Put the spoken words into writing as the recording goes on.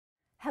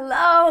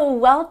Hello,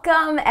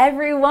 welcome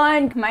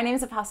everyone. My name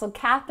is Apostle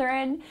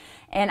Kathryn,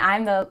 and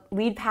I'm the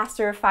lead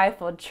pastor of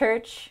Fivefold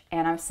Church,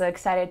 and I'm so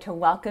excited to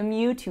welcome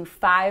you to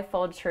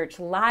Fivefold Church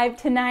Live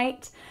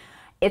tonight.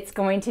 It's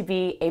going to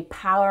be a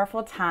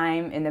powerful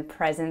time in the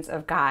presence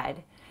of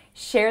God.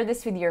 Share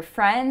this with your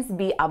friends,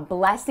 be a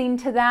blessing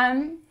to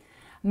them.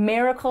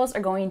 Miracles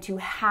are going to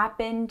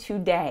happen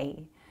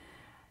today.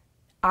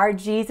 Our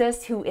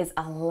Jesus, who is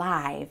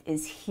alive,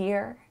 is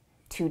here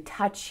to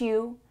touch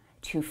you,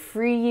 to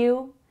free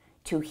you,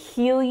 to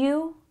heal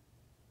you.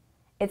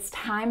 It's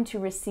time to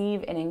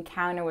receive an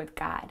encounter with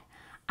God.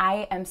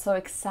 I am so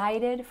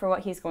excited for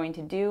what He's going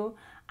to do.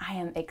 I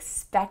am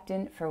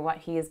expectant for what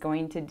He is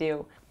going to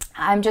do.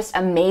 I'm just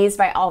amazed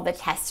by all the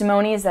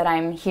testimonies that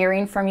I'm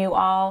hearing from you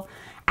all.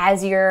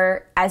 As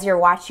you're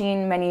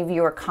watching, many of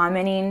you are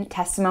commenting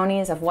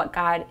testimonies of what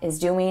God is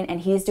doing, and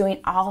He's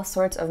doing all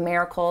sorts of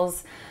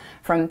miracles,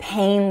 from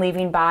pain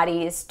leaving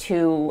bodies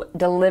to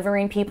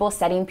delivering people,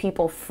 setting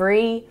people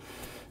free.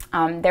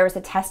 There was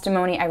a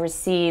testimony I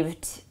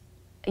received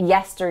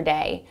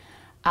yesterday.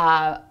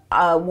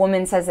 A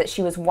woman says that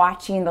she was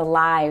watching the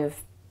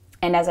live,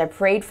 and as I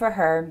prayed for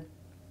her,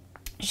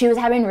 she was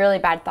having really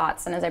bad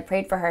thoughts, and as I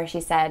prayed for her,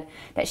 she said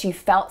that she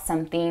felt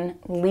something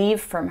leave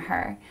from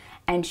her,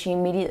 and she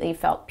immediately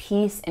felt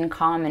peace and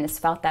calm and has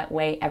felt that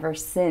way ever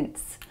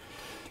since.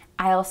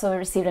 I also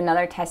received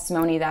another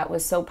testimony that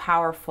was so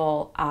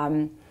powerful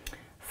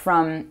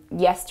from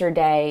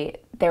yesterday.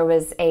 There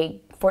was a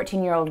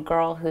 14-year-old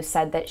girl who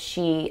said that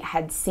she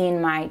had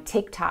seen my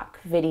TikTok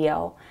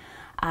video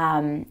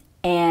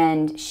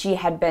and she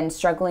had been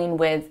struggling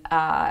with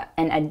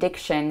an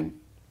addiction.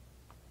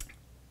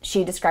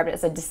 She described it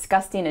as a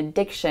disgusting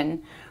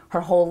addiction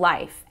her whole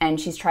life,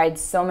 and she's tried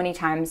so many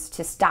times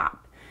to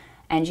stop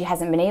and she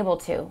hasn't been able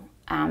to.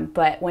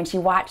 But when she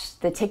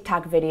watched the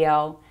TikTok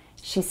video,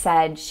 she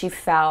said she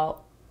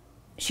felt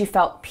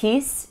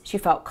peace, she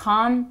felt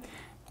calm,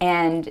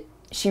 and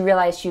she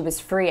realized she was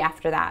free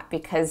after that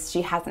because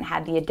she hasn't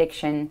had the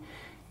addiction.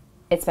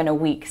 It's been a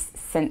week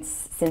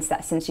since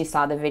she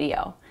saw the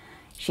video.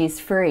 She's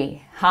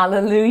free.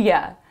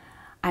 Hallelujah.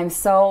 I'm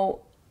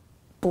so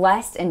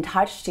blessed and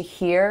touched to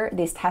hear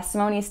these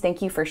testimonies.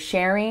 Thank you for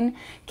sharing.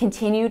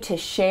 Continue to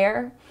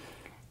share.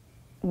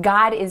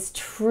 God is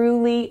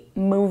truly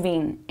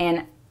moving,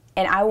 and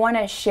I want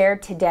to share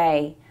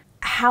today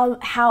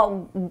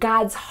how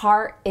God's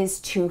heart is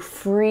to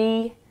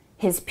free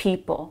His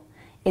people,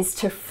 is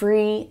to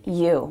free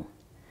you.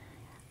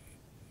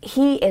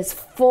 He is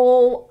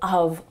full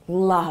of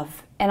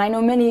love. And I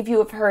know many of you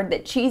have heard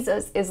that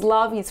Jesus is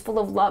love. He's full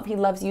of love. He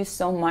loves you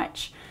so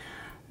much.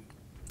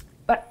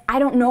 But I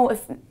don't know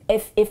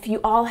if you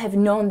all have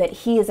known that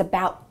He is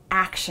about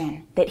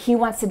action, that He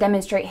wants to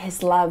demonstrate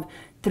His love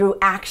through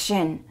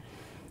action,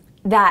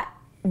 that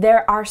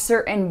there are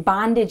certain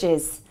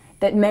bondages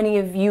that many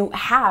of you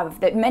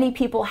have, that many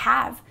people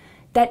have,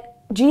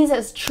 that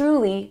Jesus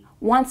truly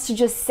wants to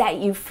just set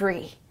you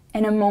free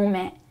in a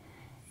moment.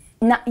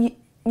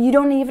 You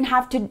don't even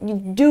have to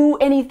do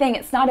anything.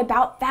 It's not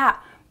about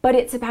that, but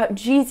it's about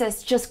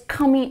Jesus just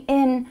coming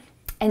in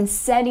and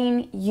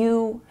setting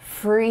you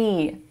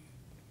free.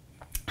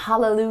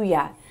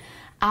 Hallelujah.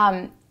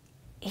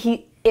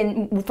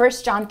 In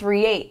 1 John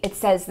 3:8, it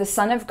says, the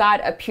Son of God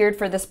appeared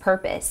for this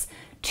purpose,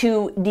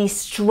 to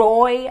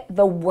destroy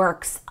the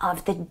works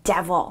of the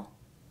devil.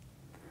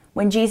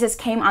 When Jesus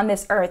came on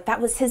this earth,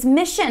 that was His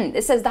mission.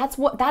 It says that's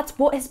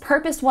what His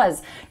purpose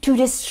was, to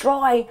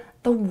destroy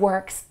the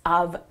works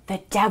of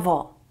the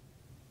devil.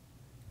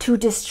 To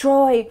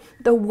destroy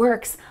the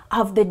works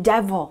of the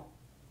devil.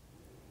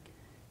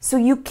 So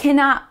you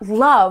cannot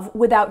love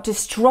without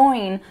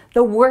destroying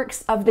the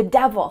works of the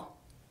devil.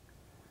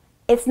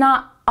 It's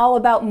not all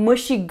about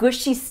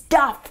mushy-gushy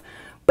stuff,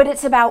 but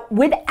it's about,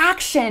 with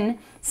action,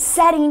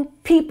 setting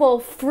people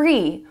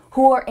free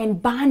who are in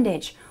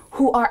bondage,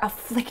 who are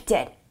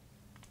afflicted.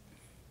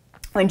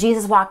 When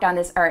Jesus walked on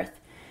this earth,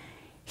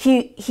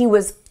 he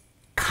was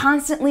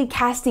constantly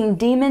casting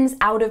demons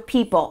out of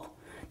people.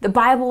 The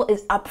Bible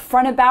is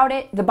upfront about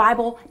it. The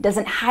Bible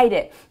doesn't hide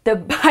it. The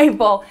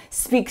Bible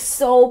speaks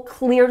so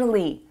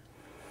clearly.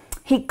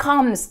 He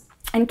comes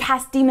and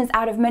casts demons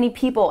out of many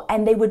people,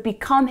 and they would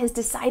become His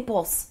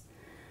disciples.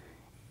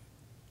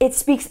 It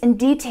speaks in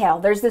detail.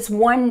 There's this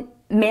one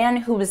man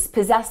who was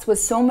possessed with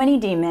so many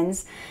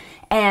demons,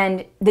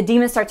 and the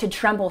demons start to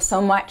tremble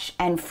so much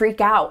and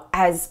freak out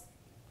as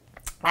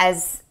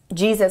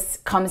Jesus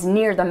comes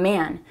near the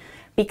man,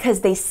 because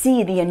they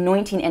see the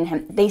anointing in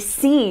him. They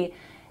see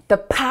the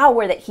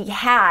power that He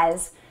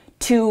has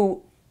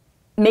to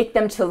make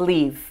them to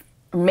leave,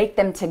 make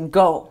them to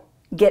go,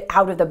 get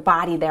out of the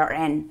body they're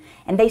in.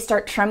 And they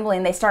start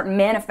trembling, they start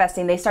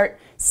manifesting, they start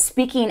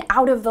speaking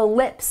out of the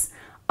lips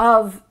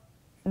of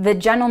the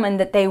gentleman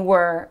that they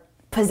were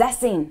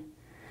possessing.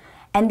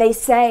 And they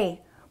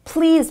say,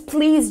 please,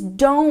 please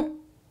don't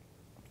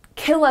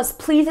kill us.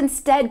 Please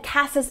instead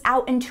cast us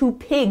out into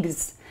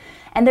pigs.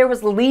 And there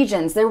was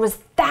legions. There was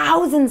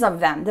thousands of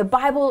them. The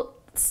Bible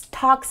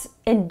talks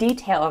in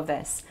detail of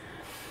this.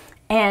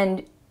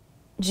 And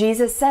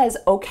Jesus says,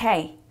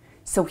 okay.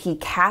 So he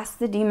casts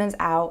the demons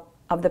out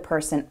of the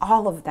person,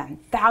 all of them,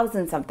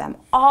 thousands of them,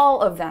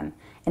 all of them,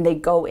 and they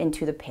go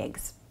into the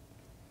pigs.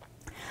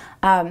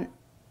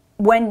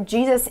 When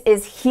Jesus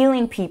is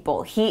healing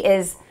people, he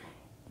is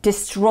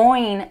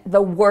destroying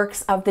the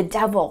works of the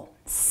devil.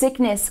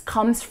 Sickness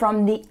comes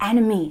from the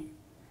enemy.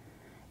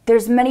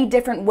 There's many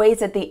different ways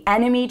that the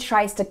enemy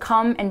tries to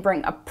come and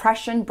bring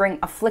oppression, bring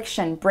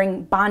affliction,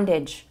 bring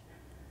bondage.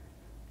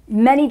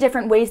 Many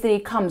different ways that he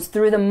comes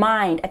through the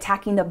mind,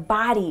 attacking the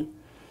body,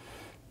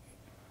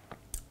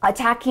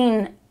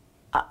 attacking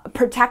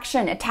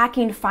protection,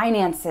 attacking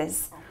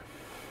finances.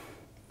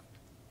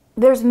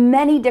 There's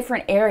many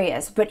different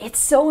areas, but it's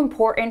so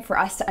important for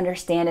us to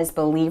understand as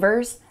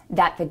believers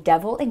that the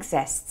devil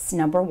exists,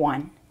 number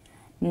one.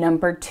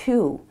 Number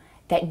two,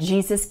 that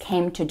Jesus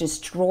came to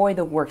destroy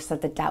the works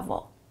of the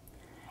devil.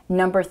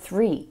 Number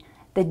three,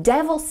 the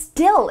devil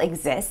still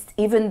exists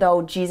even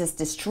though Jesus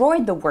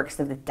destroyed the works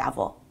of the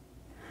devil.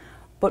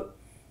 But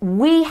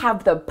we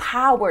have the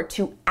power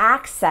to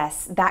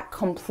access that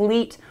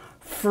complete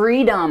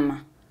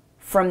freedom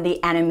from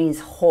the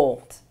enemy's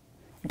hold.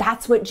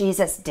 That's what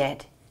Jesus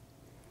did.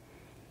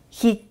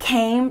 He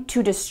came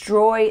to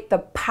destroy the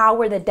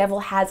power the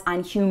devil has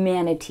on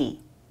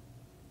humanity.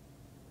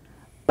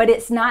 But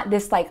it's not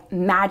this like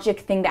magic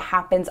thing that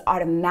happens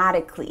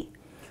automatically.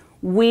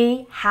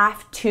 We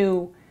have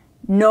to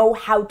know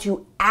how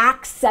to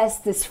access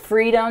this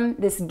freedom,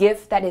 this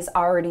gift that is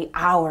already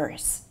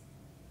ours.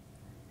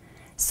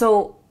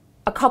 So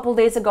a couple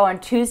days ago on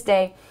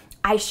Tuesday,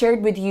 I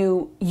shared with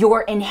you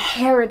your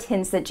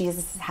inheritance that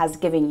Jesus has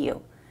given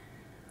you.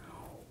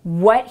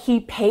 What he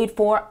paid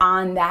for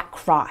on that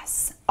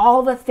cross.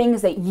 All the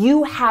things that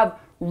you have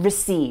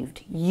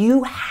received.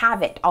 You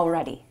have it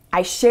already.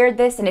 I shared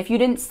this, and if you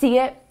didn't see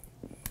it,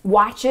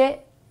 watch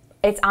it.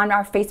 It's on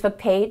our Facebook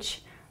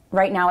page.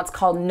 Right now it's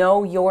called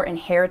Know Your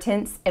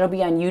Inheritance. It'll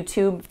be on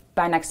YouTube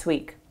by next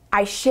week.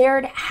 I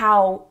shared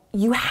how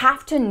you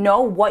have to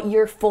know what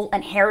your full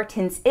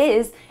inheritance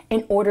is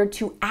in order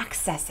to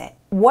access it.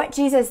 What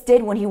Jesus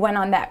did when he went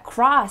on that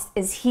cross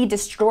is he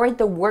destroyed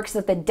the works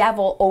of the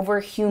devil over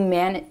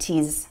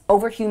humanity's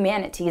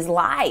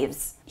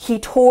lives. He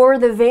tore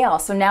the veil,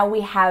 so now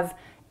we have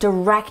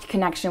direct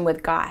connection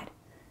with God.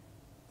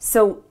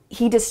 So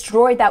he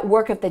destroyed that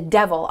work of the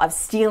devil of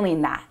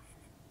stealing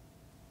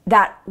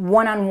that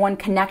one-on-one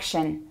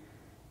connection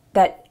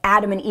that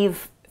Adam and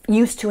Eve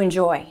used to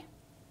enjoy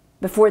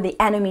before the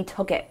enemy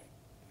took it.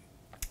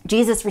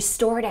 Jesus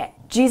restored it.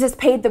 Jesus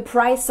paid the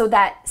price so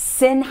that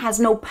sin has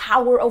no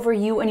power over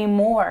you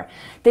anymore.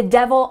 The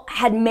devil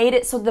had made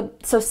it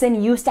so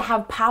sin used to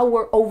have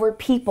power over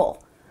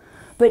people.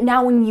 But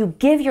now when you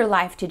give your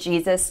life to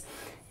Jesus,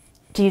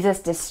 Jesus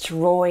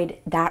destroyed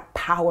that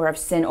power of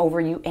sin over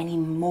you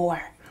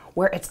anymore,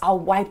 where it's all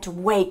wiped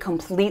away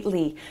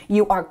completely.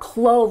 You are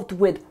clothed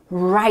with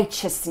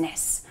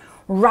righteousness.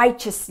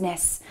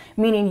 Righteousness,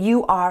 meaning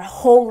you are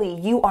holy,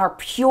 you are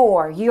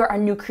pure, you're a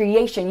new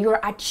creation, you're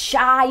a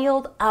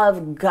child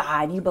of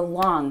God. You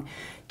belong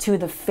to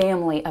the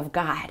family of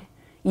God.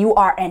 You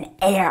are an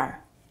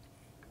heir.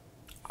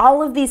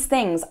 All of these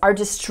things are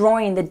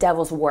destroying the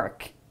devil's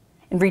work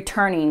and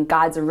returning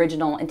God's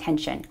original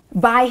intention.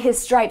 By his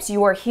stripes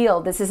you are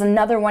healed. This is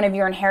another one of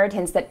your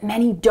inheritance that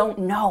many don't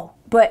know.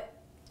 But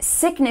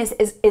sickness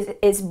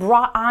is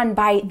brought on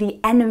by the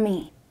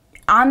enemy.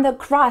 On the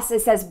cross,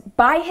 it says,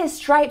 by his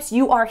stripes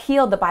you are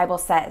healed, the Bible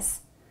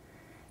says.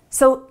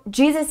 So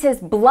Jesus'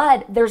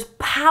 blood, there's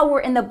power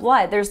in the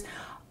blood. There's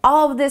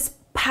all of this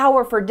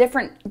power for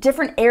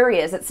different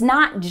areas. It's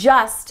not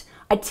just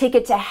a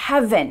ticket to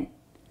heaven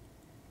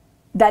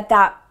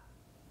that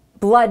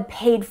blood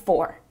paid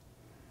for.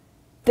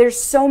 There's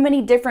so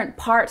many different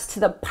parts to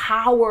the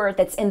power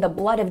that's in the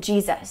blood of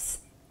Jesus.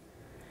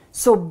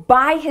 So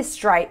by his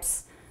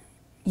stripes,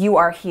 you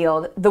are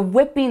healed. The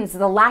whippings,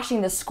 the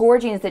lashing, the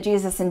scourgings that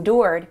Jesus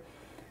endured,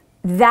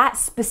 that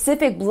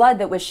specific blood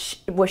that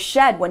was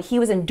shed when he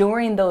was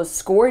enduring those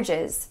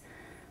scourges,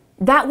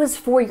 that was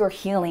for your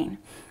healing.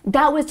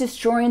 That was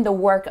destroying the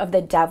work of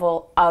the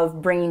devil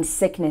of bringing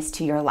sickness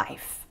to your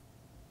life.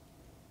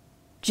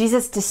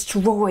 Jesus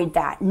destroyed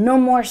that. No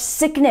more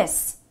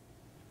sickness.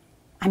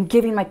 I'm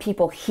giving my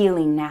people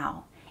healing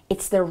now.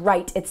 It's their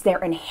right. It's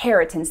their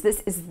inheritance.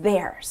 This is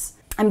theirs.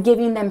 I'm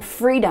giving them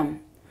freedom.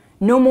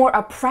 No more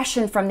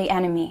oppression from the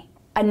enemy.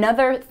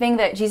 Another thing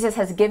that Jesus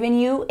has given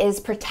you is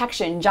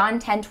protection. John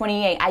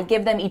 10:28, I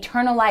give them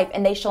eternal life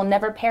and they shall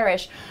never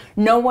perish.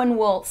 No one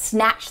will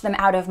snatch them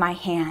out of my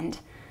hand.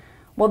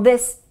 Well,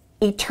 this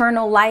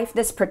eternal life,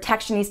 this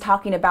protection he's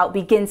talking about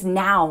begins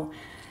now.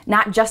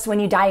 Not just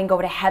when you die and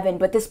go to heaven,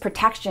 but this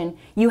protection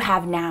you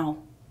have now.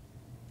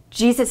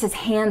 Jesus'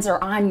 hands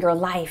are on your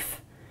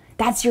life.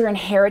 That's your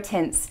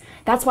inheritance.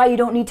 That's why you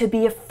don't need to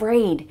be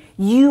afraid.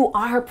 You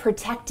are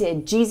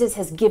protected. Jesus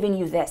has given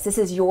you this. This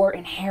is your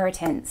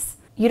inheritance.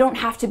 You don't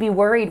have to be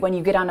worried when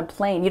you get on a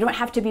plane. You don't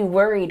have to be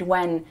worried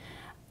when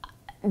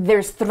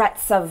there's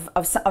threats of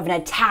an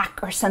attack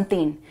or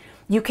something.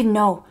 You can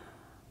know,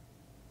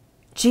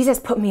 Jesus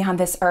put me on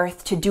this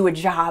earth to do a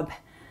job.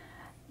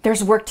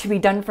 There's work to be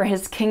done for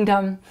his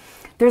kingdom.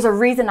 There's a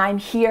reason I'm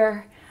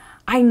here.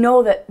 I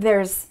know that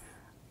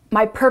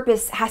my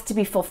purpose has to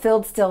be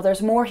fulfilled still.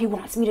 There's more he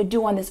wants me to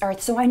do on this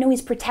earth. So I know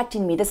he's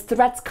protecting me. This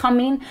threat's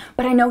coming,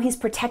 but I know he's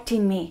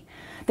protecting me.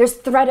 There's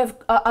threat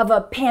of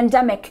a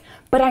pandemic,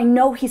 but I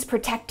know he's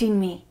protecting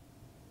me.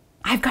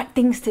 I've got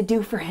things to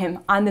do for him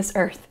on this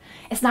earth.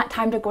 It's not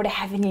time to go to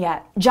heaven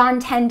yet. John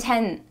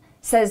 10:10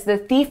 says, the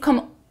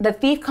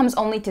thief comes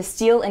only to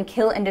steal and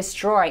kill and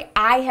destroy.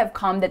 I have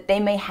come that they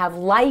may have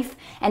life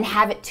and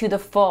have it to the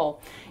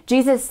full.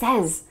 Jesus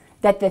says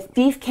that the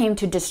thief came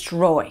to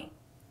destroy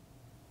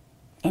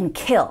and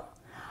kill.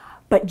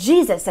 But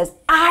Jesus says,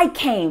 I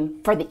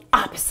came for the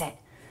opposite,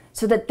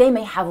 so that they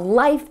may have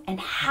life and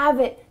have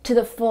it to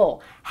the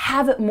full,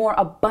 have it more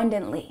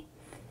abundantly.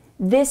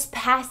 This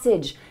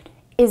passage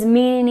is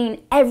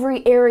meaning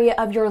every area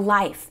of your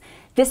life.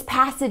 This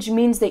passage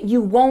means that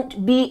you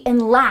won't be in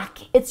lack.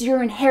 It's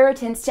your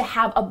inheritance to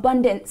have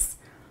abundance.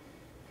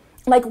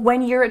 Like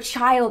when you're a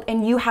child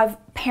and you have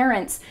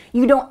parents,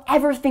 you don't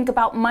ever think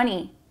about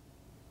money.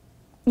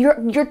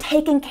 You're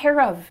taken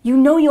care of. You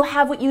know you'll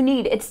have what you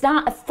need. It's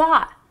not a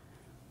thought,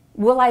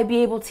 will I be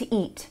able to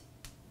eat?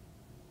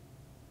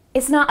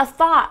 It's not a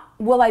thought,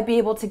 will I be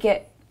able to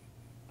get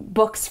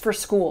books for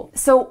school?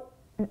 So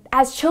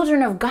as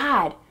children of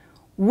God,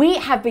 we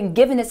have been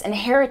given this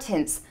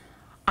inheritance.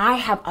 I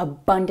have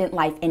abundant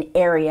life in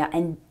every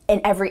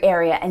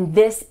area, and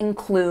this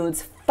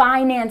includes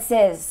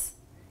finances.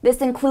 This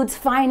includes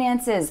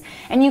finances,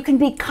 and you can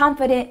be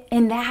confident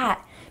in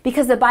that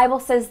because the Bible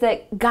says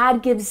that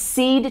God gives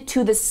seed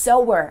to the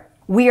sower.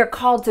 We are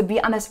called to be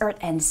on this earth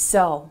and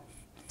sow.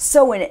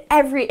 Sow in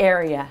every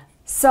area.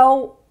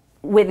 Sow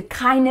with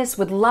kindness,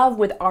 with love,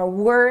 with our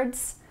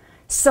words.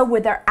 Sow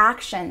with our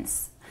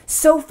actions.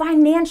 Sow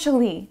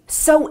financially.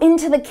 Sow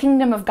into the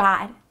kingdom of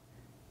God.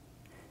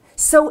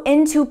 Sow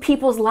into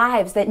people's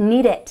lives that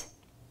need it.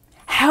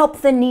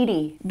 Help the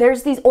needy.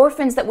 There's these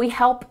orphans that we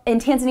help in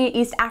Tanzania,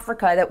 East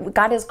Africa, that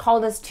God has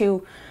called us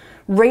to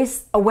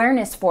raise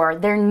awareness for,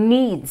 their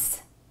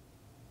needs.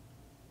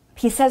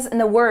 He says in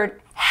the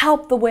word,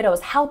 help the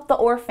widows, help the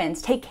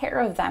orphans, take care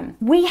of them.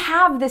 We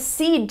have the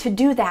seed to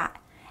do that.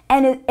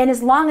 And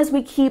as long as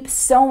we keep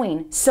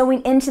sowing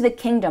into the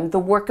kingdom, the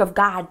work of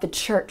God, the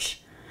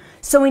church,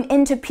 sowing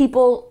into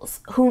people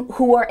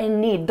who are in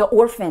need, the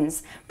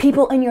orphans,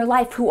 people in your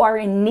life who are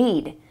in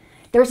need.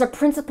 There's a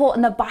principle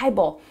in the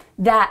Bible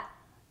that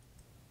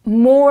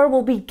more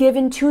will be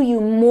given to you,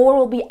 more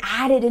will be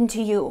added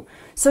into you.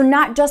 So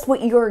not just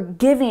what you're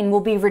giving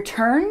will be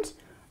returned,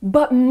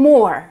 but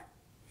more.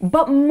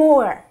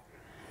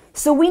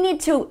 So we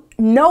need to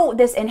know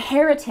this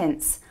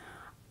inheritance.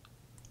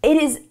 It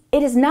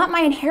is not my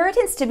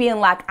inheritance to be in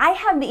lack. I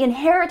have the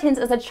inheritance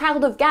as a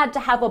child of God to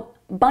have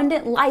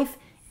abundant life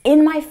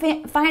in my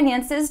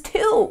finances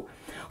too,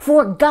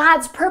 for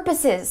God's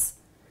purposes,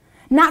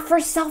 not for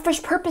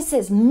selfish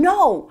purposes,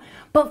 no,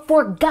 but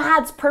for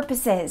God's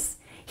purposes.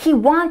 He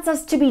wants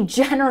us to be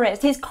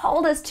generous. He's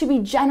called us to be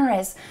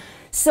generous.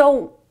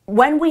 So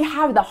when we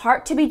have the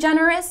heart to be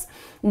generous,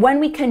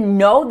 when we can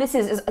know this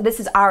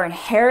is our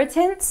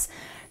inheritance,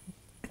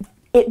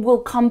 it will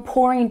come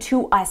pouring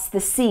to us,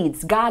 the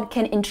seeds. God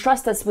can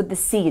entrust us with the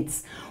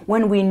seeds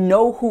when we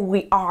know who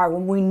we are,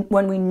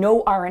 when we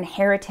know our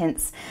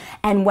inheritance,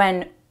 and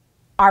when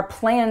our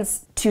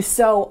plans to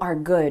sow are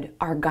good,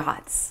 are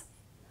God's.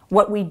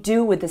 What we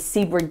do with the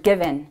seed we're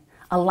given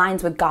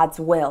aligns with God's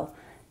will.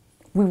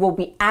 We will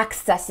be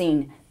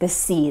accessing the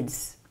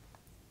seeds.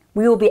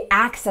 We will be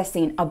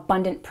accessing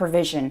abundant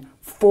provision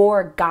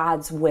for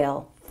God's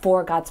will,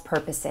 for God's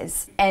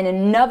purposes. And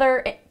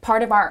another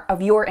part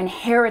of your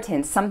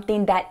inheritance,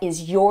 something that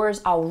is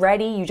yours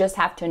already, you just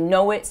have to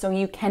know it so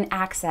you can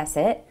access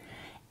it,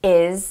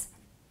 is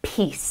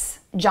peace.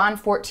 John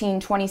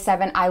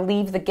 14:27, I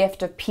leave the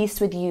gift of peace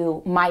with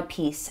you, my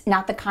peace,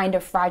 not the kind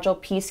of fragile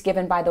peace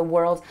given by the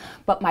world,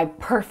 but my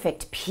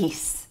perfect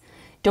peace.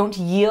 Don't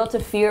yield to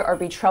fear or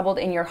be troubled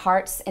in your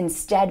hearts.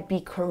 Instead, be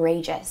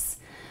courageous.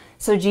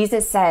 So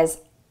Jesus says,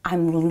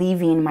 I'm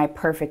leaving my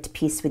perfect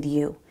peace with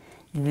you.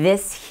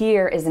 This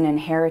here is an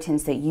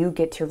inheritance that you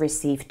get to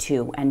receive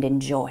too and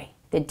enjoy.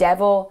 The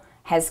devil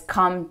has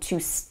come to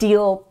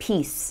steal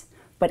peace,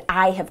 but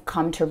I have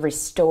come to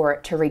restore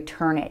it, to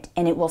return it,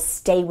 and it will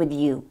stay with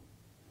you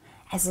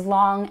as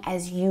long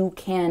as you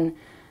can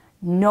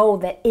know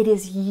that it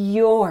is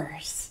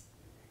yours.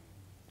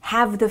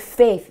 Have the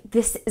faith.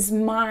 This is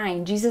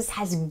mine. Jesus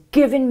has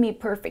given me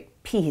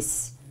perfect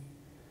peace.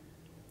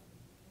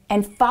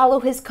 And follow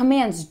his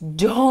commands.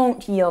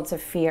 Don't yield to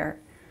fear.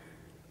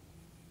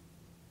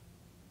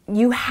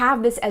 You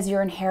have this as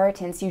your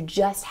inheritance. You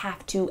just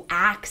have to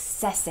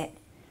access it.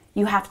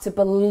 You have to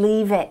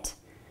believe it.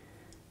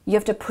 You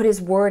have to put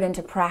his word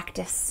into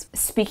practice.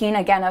 Speaking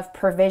again of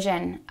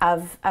provision,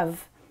 of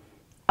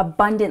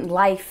abundant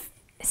life,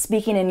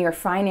 speaking in your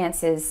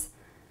finances,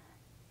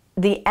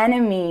 the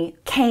enemy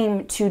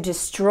came to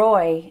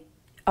destroy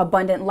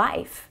abundant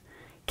life,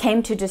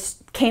 came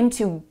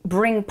to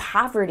bring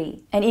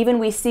poverty. And even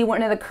we see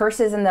one of the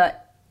curses in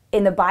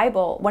in the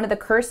Bible, one of the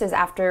curses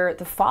after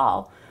the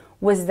fall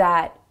was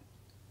that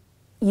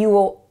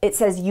it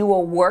says you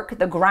will work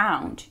the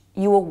ground,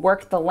 you will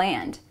work the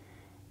land,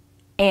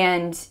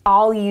 and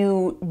all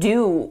you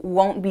do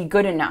won't be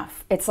good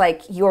enough. It's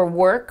like your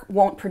work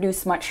won't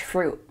produce much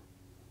fruit,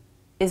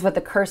 is what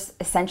the curse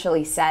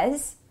essentially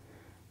says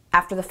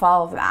after the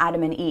fall of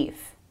Adam and Eve.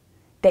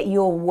 That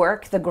you'll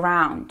work the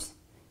ground,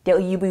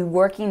 that you'll be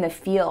working the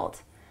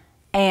field,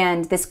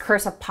 and this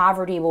curse of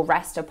poverty will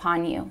rest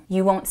upon you.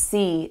 You won't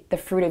see the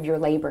fruit of your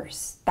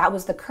labors. That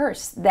was the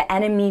curse. The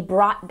enemy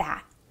brought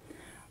that.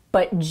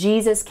 But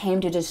Jesus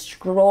came to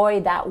destroy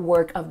that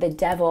work of the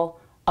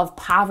devil of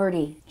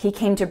poverty. He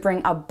came to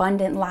bring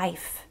abundant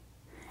life.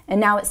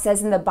 And now it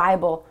says in the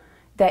Bible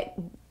that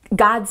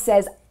God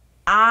says,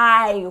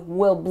 I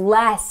will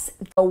bless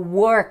the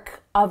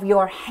work of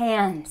your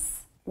hands.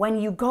 When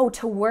you go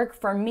to work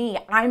for me,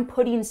 I'm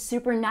putting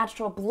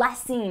supernatural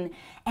blessing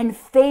and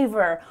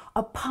favor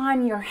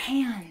upon your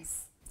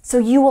hands. So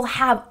you will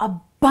have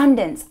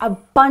abundance,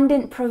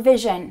 abundant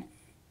provision.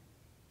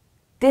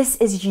 This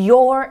is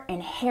your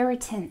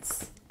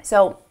inheritance.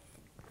 So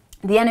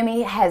the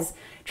enemy has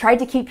tried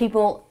to keep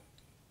people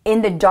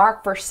in the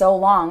dark for so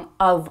long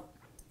of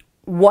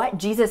what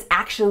Jesus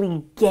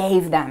actually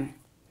gave them.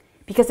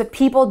 Because if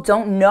people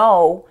don't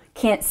know,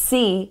 can't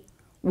see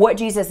what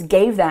Jesus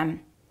gave them,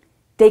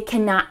 they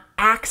cannot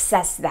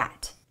access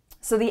that.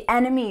 So the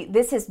enemy,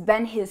 this has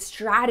been his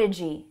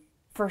strategy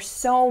for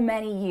so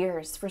many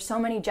years, for so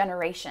many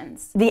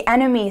generations. The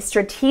enemy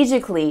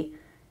strategically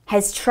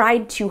has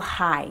tried to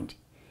hide.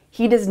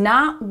 He does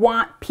not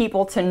want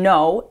people to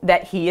know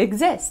that he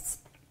exists.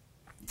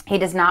 He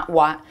does not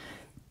want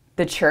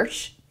the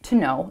church to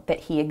know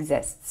that he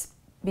exists,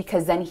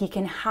 because then he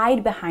can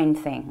hide behind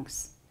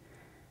things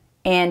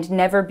and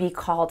never be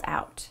called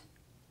out,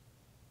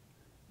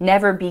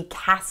 never be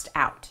cast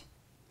out.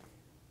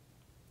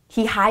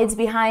 He hides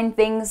behind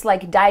things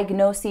like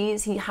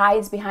diagnoses. He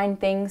hides behind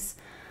things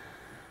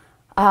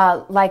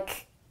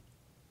like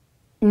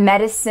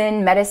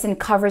medicine. Medicine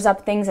covers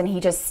up things and he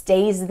just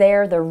stays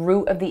there. The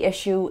root of the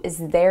issue is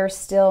there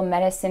still.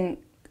 Medicine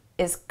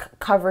is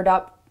covered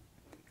up,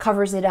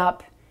 covers it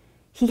up.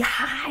 He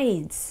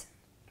hides.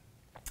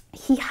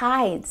 He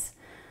hides.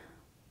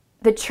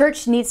 The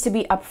church needs to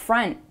be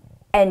upfront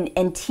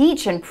and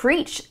teach and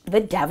preach.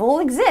 The devil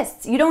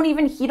exists. You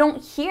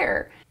don't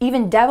hear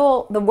even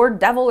the word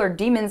devil or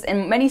demons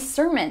in many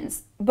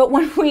sermons. But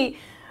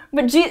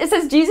it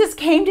says Jesus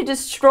came to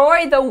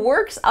destroy the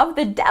works of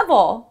the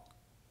devil.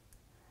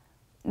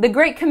 The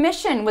Great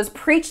Commission was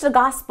preach the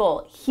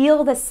gospel,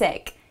 heal the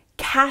sick,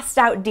 cast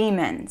out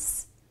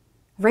demons,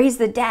 raise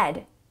the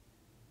dead.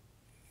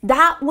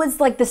 That was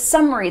like the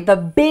summary, the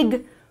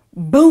big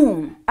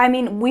boom. I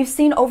mean, we've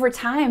seen over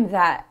time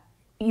that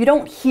you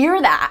don't hear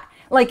that.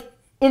 Like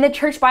in the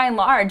church by and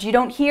large, you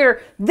don't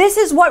hear, this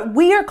is what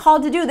we are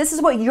called to do. This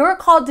is what you're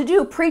called to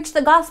do. Preach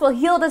the gospel,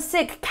 heal the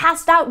sick,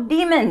 cast out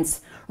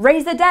demons,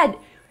 raise the dead.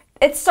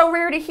 It's so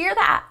rare to hear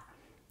that.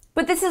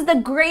 But this is the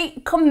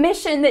great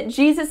commission that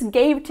Jesus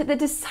gave to the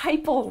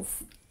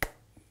disciples.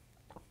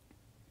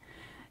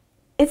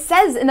 It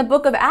says in the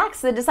book of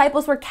Acts, the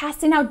disciples were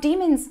casting out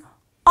demons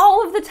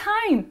all of the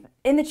time.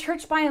 In the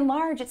church by and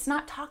large, it's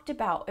not talked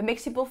about. It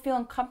makes people feel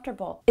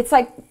uncomfortable. It's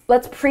like,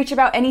 let's preach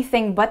about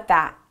anything but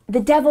that. The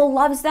devil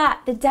loves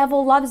that. The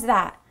devil loves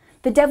that.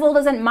 The devil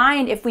doesn't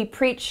mind if we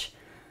preach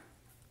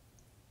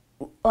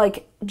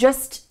like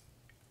just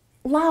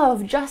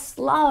love,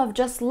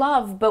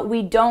 but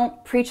we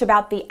don't preach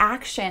about the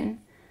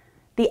action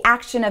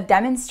of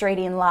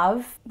demonstrating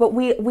love, but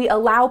we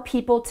allow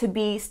people to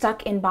be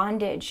stuck in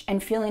bondage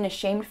and feeling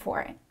ashamed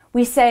for it.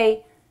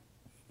 Many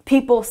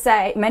people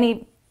say,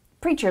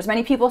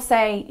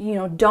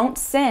 don't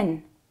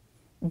sin,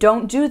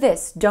 don't do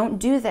this, don't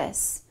do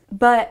this.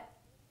 But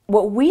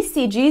what we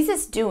see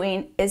Jesus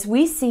doing is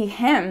we see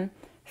him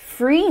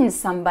freeing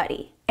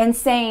somebody and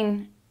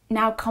saying,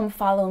 now come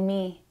follow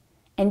me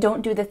and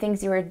don't do the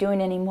things you are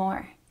doing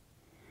anymore.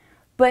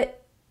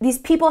 But these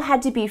people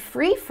had to be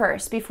free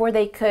first before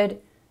they could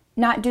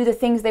not do the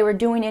things they were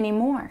doing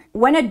anymore.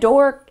 When a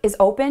door is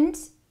opened,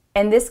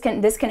 and this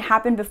can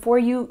happen before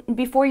you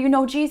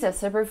know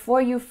Jesus, or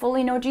before you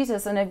fully know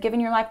Jesus and have given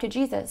your life to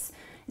Jesus.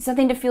 It's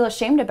nothing to feel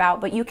ashamed about,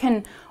 but you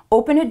can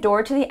open a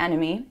door to the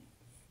enemy,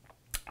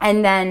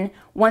 and then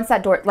once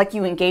that door, like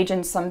you engage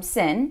in some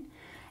sin,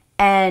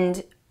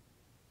 and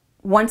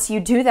once you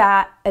do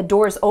that, a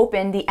door is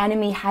open, the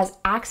enemy has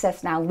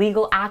access now,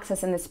 legal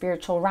access in the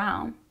spiritual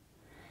realm.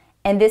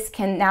 And this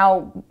can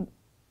now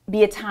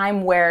be a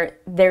time where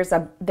there's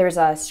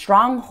a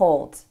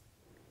stronghold.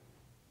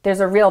 There's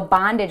a real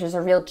bondage, there's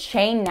a real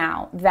chain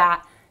now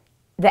that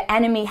the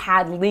enemy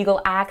had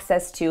legal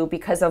access to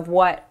because of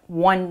what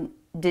one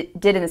did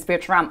in the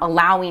spiritual realm,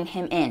 allowing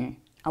him in,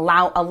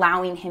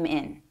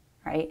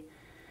 right?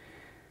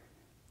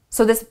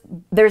 So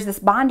there's this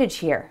bondage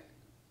here.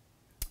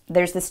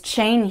 There's this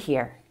chain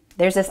here.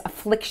 There's this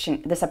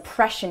affliction, this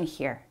oppression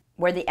here.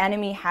 where the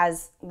enemy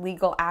has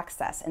legal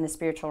access in the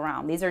spiritual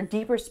realm. These are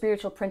deeper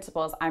spiritual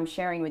principles I'm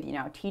sharing with you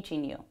now,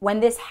 teaching you. When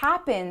this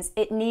happens,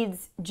 it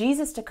needs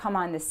Jesus to come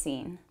on the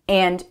scene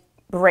and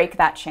break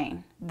that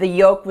chain. The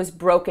yoke was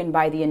broken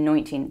by the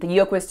anointing. The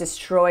yoke was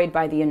destroyed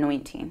by the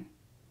anointing.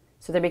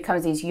 So there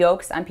becomes these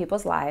yokes on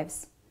people's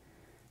lives.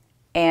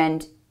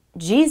 And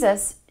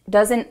Jesus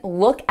doesn't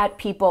look at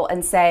people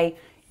and say,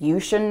 you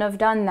shouldn't have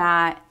done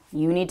that.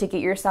 You need to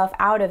get yourself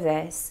out of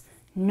this.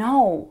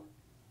 No.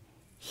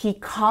 He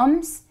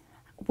comes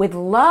with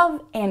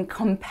love and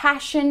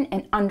compassion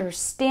and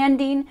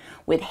understanding,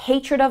 with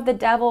hatred of the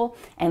devil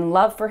and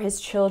love for his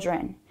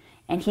children.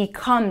 And he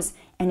comes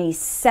and he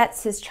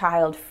sets his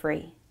child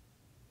free.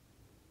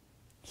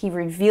 He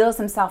reveals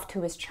himself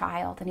to his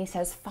child and he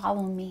says,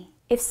 follow me.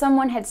 If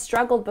someone had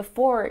struggled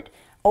before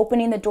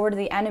opening the door to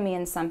the enemy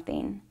in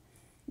something,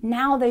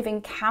 now they've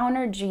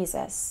encountered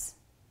Jesus.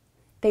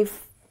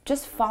 They've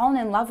just fallen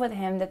in love with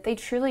him that they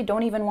truly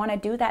don't even want to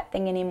do that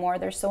thing anymore.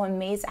 They're so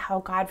amazed at how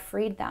God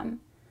freed them.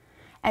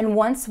 And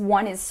once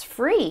one is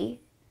free,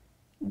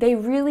 they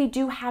really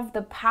do have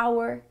the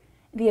power,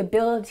 the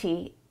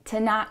ability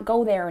to not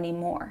go there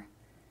anymore,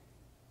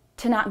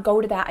 to not go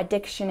to that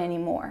addiction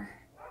anymore.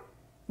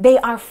 They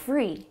are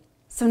free.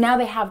 So now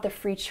they have the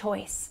free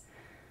choice.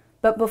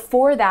 But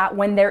before that,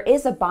 when there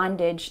is a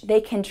bondage, they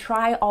can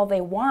try all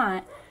they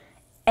want,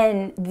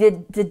 and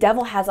the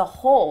devil has a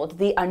hold.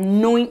 The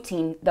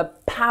anointing, the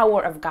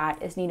power of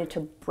God is needed to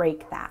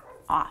break that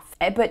off.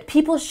 But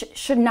people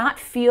should not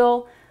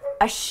feel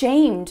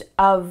ashamed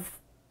of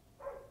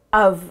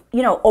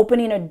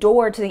opening a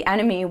door to the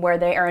enemy where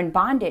they are in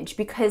bondage,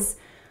 because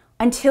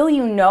until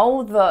you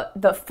know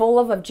the full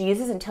love of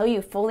Jesus, until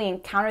you fully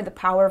encounter the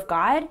power of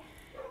God,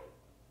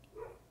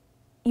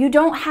 you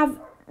don't have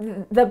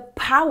the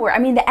power. I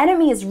mean, the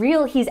enemy is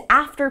real. He's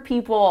after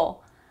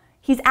people.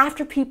 He's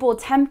after people,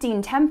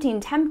 tempting.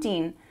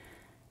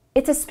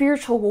 It's a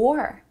spiritual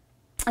war.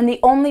 And the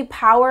only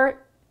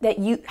power that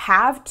you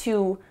have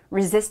to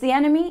resist the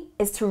enemy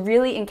is to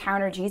really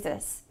encounter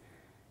Jesus,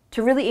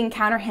 to really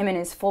encounter him in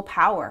his full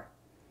power.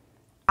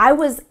 I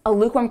was a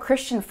lukewarm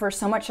Christian for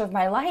so much of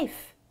my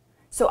life.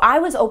 So I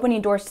was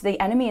opening doors to the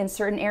enemy in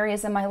certain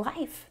areas in my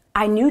life.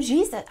 I knew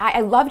Jesus. I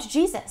loved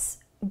Jesus,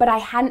 but I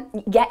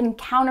hadn't yet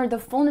encountered the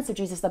fullness of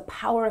Jesus, the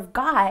power of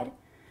God,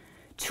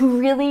 to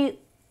really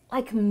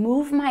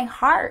move my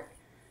heart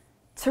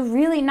to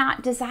really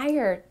not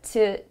desire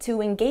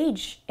to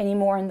engage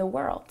anymore in the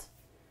world.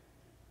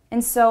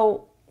 And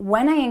so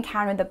when I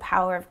encountered the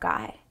power of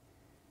God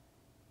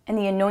and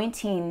the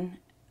anointing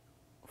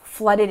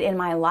flooded in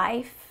my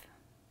life,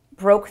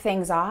 broke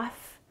things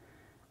off,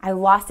 I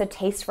lost a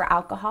taste for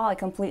alcohol. I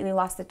completely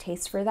lost the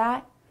taste for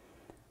that.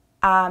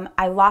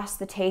 I lost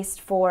the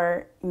taste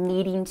for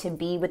needing to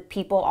be with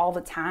people all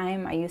the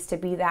time. I used to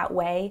be that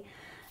way.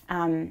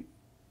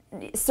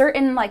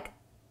 Certain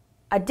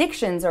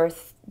addictions or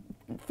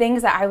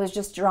things that I was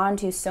just drawn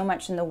to so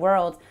much in the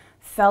world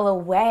fell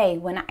away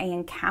when I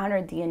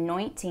encountered the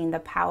anointing, the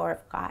power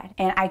of God.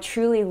 And I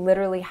truly,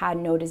 literally had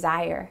no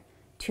desire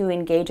to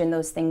engage in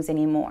those things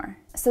anymore.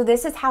 So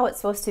this is how it's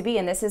supposed to be,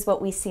 and this is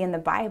what we see in the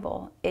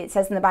Bible. It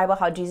says in the Bible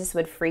how Jesus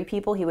would free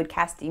people, he would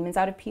cast demons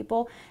out of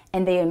people,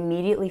 and they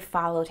immediately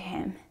followed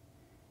him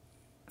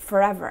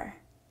forever.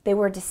 They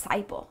were a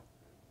disciple.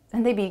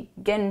 And they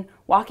begin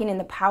walking in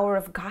the power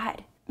of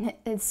God.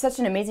 It's such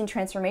an amazing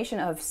transformation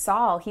of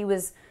Saul. He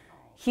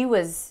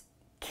was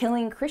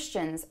killing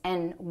Christians,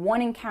 and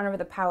one encounter with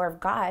the power of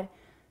God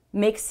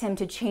makes him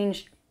to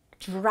change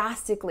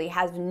drastically,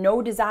 has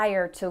no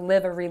desire to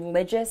live a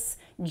religious,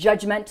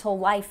 judgmental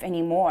life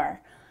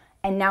anymore.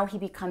 And now he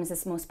becomes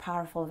this most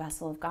powerful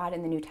vessel of God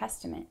in the New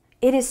Testament.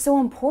 It is so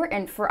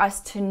important for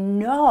us to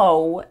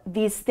know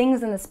these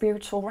things in the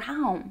spiritual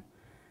realm.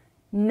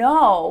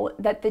 Know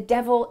that the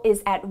devil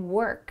is at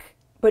work,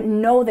 but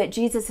know that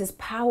Jesus'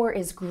 power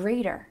is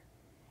greater.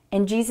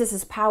 And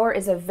Jesus' power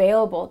is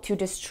available to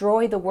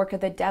destroy the work of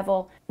the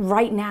devil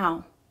right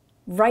now,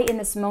 right in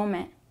this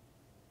moment.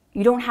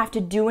 You don't have to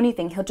do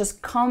anything. He'll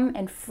just come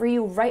and free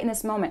you right in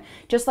this moment.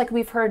 Just like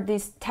we've heard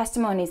these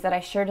testimonies that I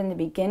shared in the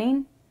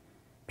beginning,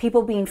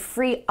 people being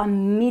free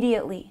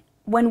immediately.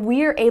 When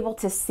we're able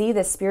to see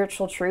the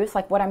spiritual truth,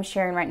 like what I'm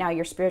sharing right now,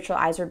 your spiritual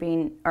eyes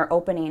are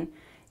opening.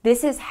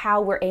 This is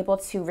how we're able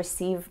to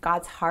receive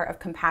God's heart of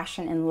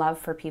compassion and love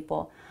for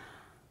people.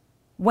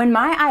 When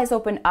my eyes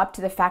opened up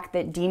to the fact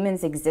that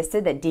demons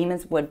existed, that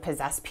demons would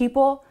possess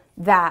people,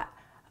 that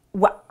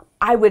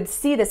I would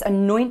see this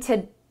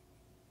anointed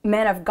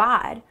man of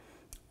God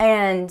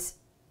and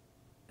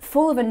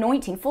full of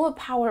anointing, full of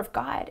power of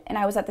God. And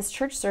I was at this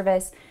church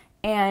service,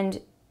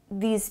 and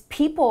these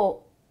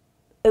people,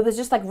 it was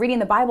just like reading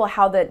the Bible,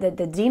 how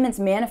the demons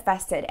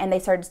manifested, and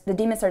the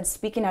demons started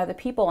speaking out of the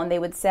people, and they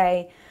would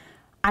say,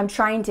 I'm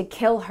trying to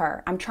kill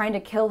her. I'm trying to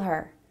kill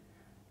her.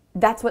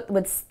 That's what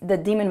the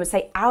demon would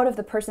say out of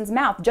the person's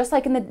mouth. Just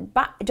like in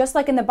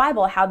the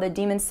Bible, how the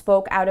demons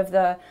spoke out of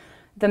the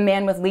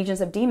man with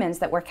legions of demons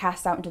that were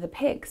cast out into the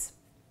pigs.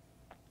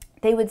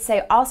 They would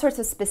say all sorts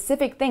of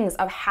specific things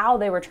of how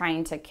they were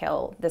trying to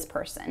kill this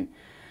person.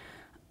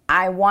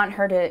 I want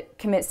her to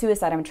commit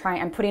suicide.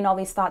 I'm putting all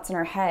these thoughts in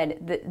her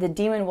head. The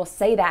demon will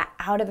say that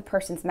out of the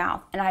person's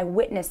mouth. And I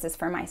witnessed this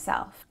for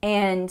myself.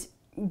 And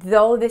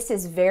though this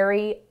is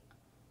very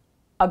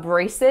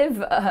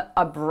abrasive,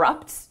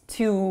 abrupt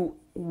to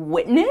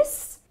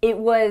witness, it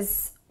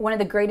was one of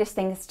the greatest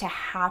things to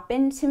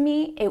happen to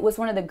me. It was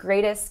one of the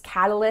greatest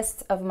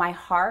catalysts of my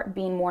heart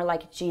being more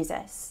like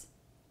Jesus.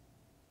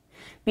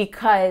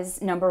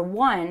 Because number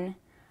one,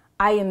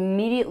 I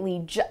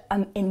immediately,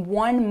 in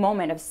one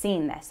moment of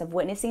seeing this, of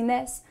witnessing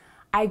this,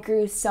 I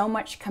grew so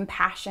much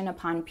compassion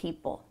upon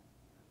people.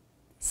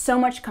 So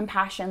much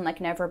compassion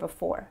like never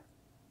before.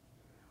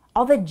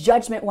 All the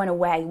judgment went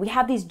away. We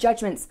have these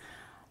judgments.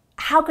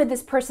 How could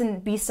this person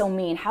be so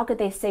mean? How could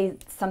they say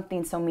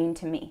something so mean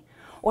to me?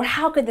 Or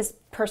how could this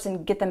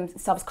person get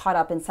themselves caught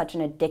up in such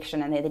an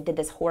addiction and they did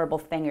this horrible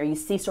thing? Or you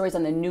see stories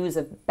on the news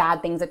of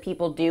bad things that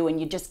people do and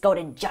you just go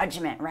to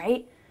judgment,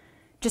 right?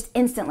 Just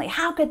instantly.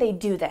 How could they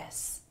do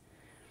this?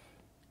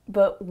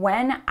 But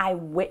when I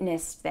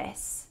witnessed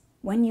this,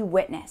 when you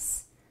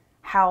witness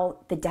how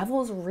the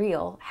devil's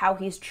real, how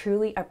he's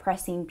truly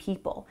oppressing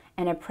people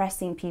and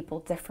oppressing people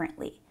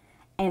differently.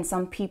 And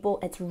some people,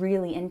 it's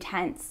really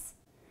intense.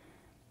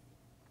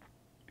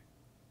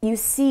 You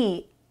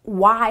see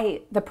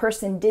why the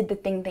person did the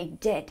thing they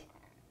did.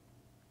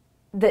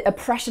 The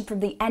oppression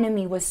from the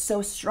enemy was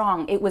so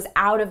strong. It was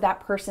out of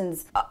that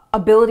person's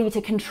ability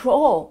to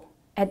control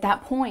at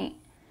that point.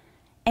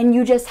 And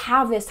you just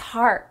have this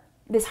heart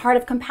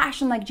of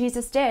compassion like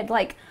Jesus did.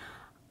 Like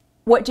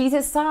what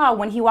Jesus saw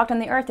when he walked on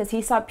the earth is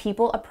he saw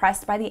people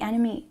oppressed by the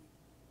enemy.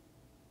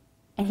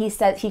 And he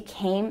said he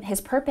came, his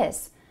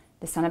purpose,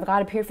 the Son of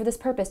God appeared for this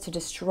purpose, to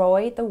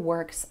destroy the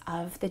works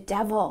of the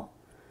devil.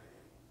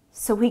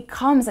 So he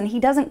comes and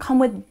he doesn't come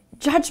with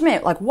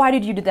judgment. Like, why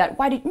did you do that?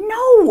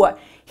 No!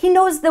 He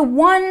knows the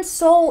one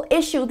sole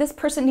issue. This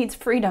person needs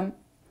freedom.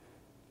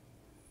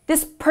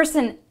 This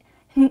person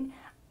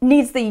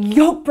needs the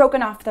yoke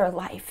broken off their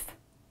life.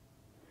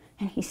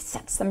 And he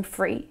sets them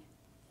free.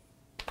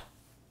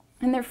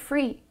 And they're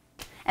free.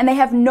 And they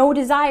have no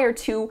desire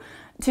to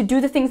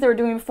do the things they were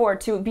doing before,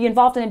 to be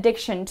involved in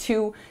addiction,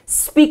 to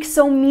speak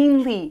so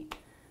meanly.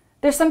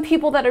 There's some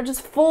people that are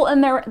just full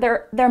in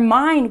their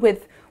mind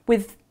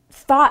with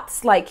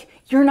thoughts like,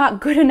 you're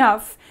not good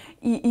enough,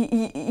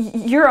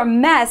 you're a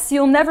mess,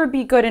 you'll never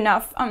be good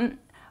enough,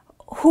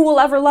 who will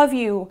ever love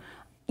you,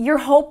 you're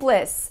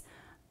hopeless.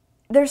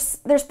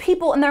 There's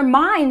people in their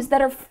minds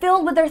that are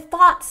filled with their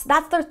thoughts.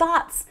 That's their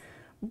thoughts.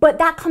 But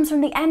that comes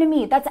from the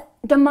enemy. That's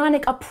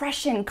demonic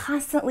oppression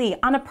constantly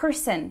on a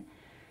person.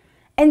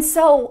 And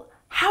so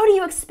how do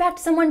you expect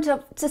someone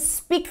to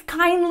speak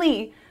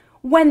kindly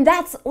when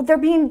they're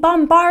being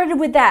bombarded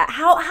with that?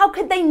 How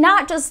could they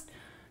not just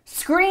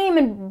scream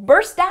and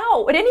burst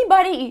out at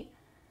anybody?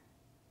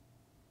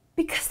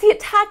 Because the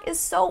attack is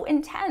so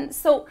intense.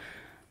 So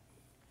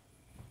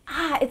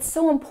it's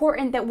so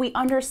important that we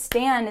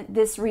understand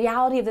this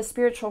reality of the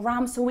spiritual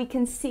realm so we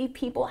can see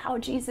people how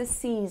Jesus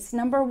sees.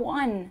 Number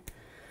one,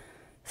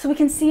 so we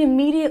can see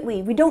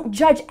immediately. We don't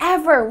judge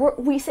ever.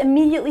 We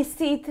immediately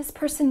see this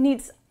person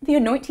needs the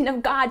anointing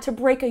of God to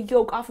break a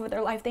yoke off of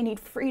their life. They need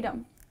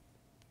freedom.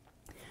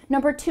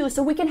 Number two,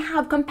 so we can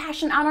have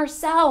compassion on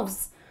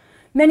ourselves.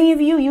 Many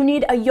of you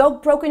need a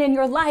yoke broken in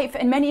your life,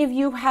 and many of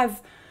you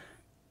have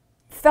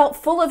felt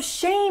full of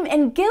shame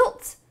and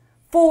guilt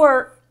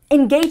for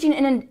engaging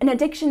in an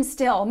addiction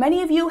still.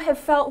 Many of you have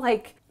felt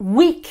like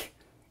weak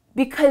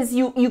because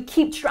you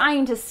keep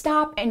trying to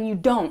stop and you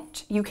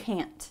don't. You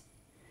can't.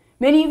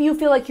 Many of you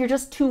feel like you're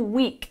just too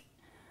weak.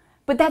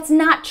 But that's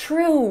not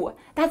true.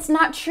 That's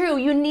not true.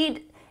 You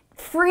need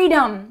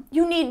freedom.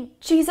 You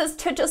need Jesus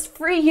to just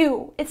free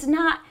you. It's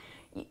not,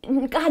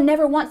 God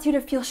never wants you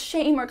to feel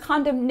shame or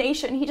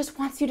condemnation. He just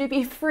wants you to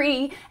be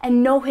free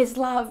and know his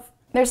love.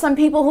 There's some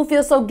people who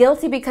feel so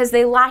guilty because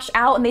they lash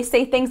out and they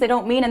say things they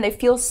don't mean and they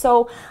feel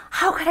so,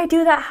 how could I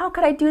do that? How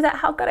could I do that?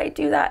 How could I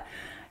do that?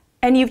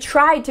 And you've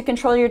tried to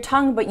control your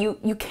tongue, but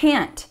you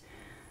can't.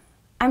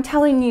 I'm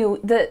telling you,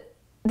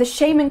 the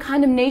shame and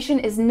condemnation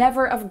is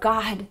never of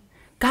God.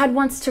 God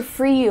wants to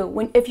free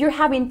you. If you're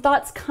having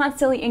thoughts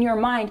constantly in your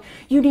mind,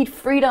 you need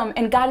freedom,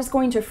 and God is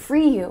going to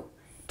free you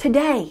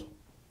today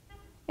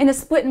in a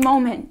split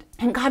moment.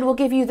 And God will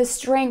give you the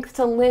strength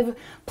to live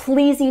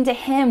pleasing to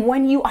him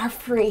when you are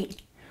free.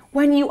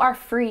 When you are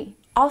free.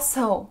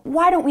 Also,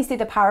 why don't we see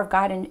the power of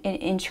God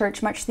in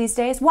church much these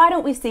days? Why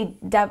don't we see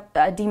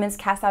demons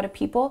cast out of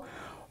people?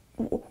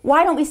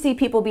 Why don't we see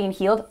people being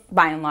healed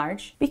by and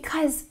large?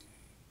 Because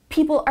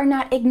people are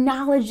not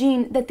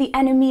acknowledging that the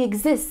enemy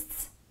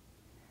exists.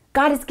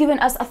 God has given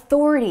us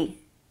authority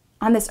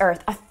on this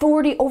earth,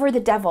 authority over the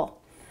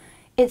devil.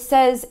 It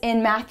says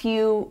in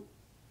Matthew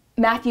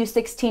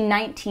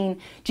 16:19,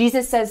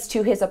 Jesus says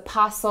to his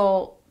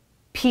apostle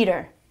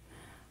Peter,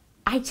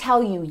 I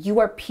tell you, you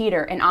are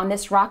Peter, and on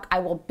this rock I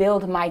will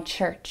build my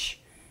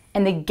church,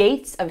 and the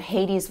gates of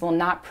Hades will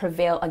not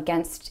prevail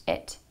against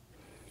it.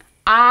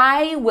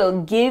 I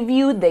will give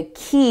you the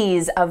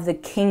keys of the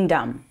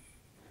kingdom.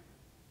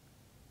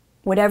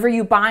 Whatever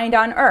you bind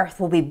on earth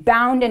will be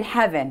bound in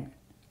heaven,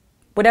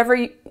 Whatever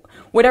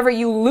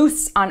you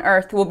loose on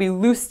earth will be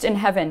loosed in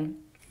heaven.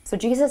 So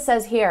Jesus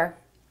says here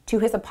to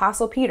his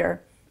apostle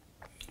Peter,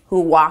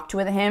 who walked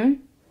with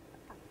him,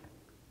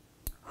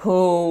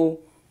 who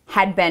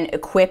had been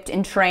equipped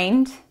and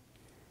trained,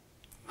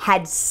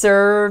 had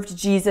served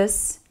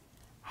Jesus,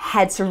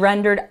 had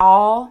surrendered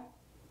all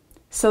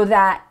so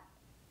that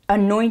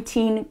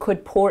anointing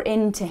could pour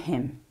into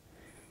him,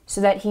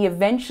 so that he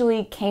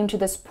eventually came to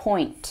this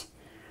point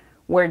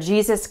where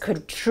Jesus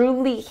could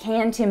truly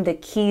hand him the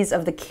keys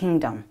of the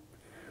kingdom,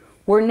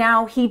 where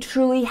now he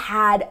truly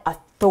had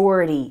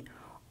authority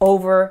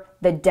over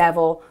the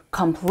devil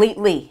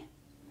completely.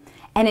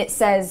 And it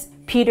says,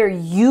 Peter,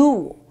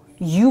 you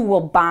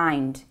will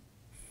bind.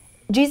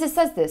 Jesus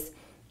says this,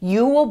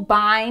 you will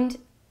bind.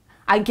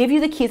 I give you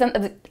the keys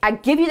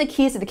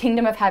to the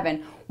kingdom of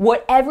heaven.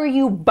 Whatever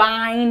you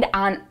bind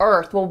on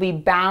earth will be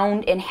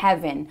bound in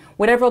heaven.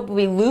 Whatever will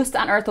be loosed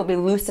on earth will be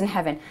loosed in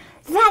heaven.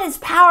 That is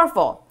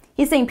powerful.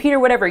 He's saying, Peter,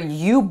 whatever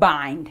you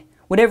bind,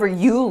 whatever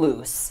you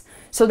loose.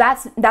 So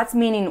that's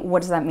meaning,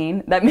 what does that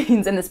mean? That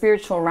means in the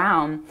spiritual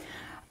realm,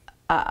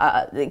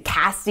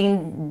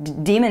 casting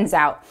demons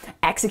out,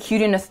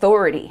 executing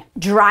authority,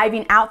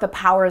 driving out the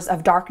powers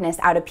of darkness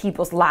out of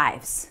people's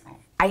lives.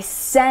 I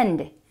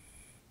send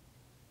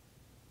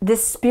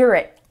this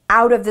spirit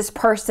out of this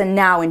person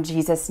now in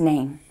Jesus'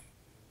 name.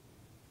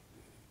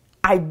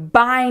 I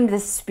bind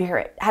this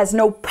spirit. It has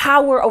no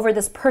power over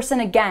this person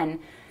again.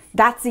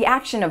 That's the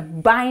action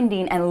of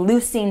binding and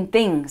loosing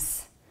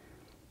things.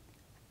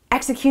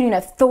 Executing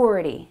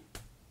authority.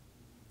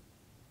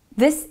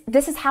 This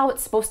is how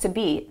it's supposed to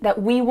be.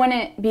 That we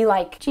wouldn't be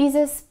like,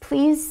 Jesus,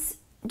 please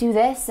do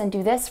this and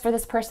do this for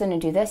this person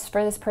and do this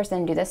for this person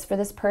and do this for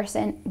this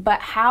person.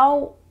 But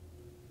how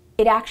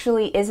it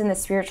actually is in the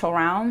spiritual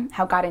realm,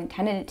 how God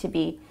intended it to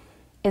be,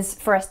 is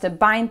for us to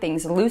bind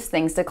things, loose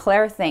things,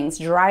 declare things,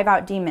 drive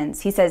out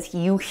demons. He says,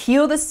 you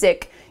heal the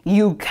sick,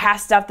 you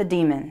cast out the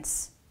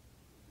demons.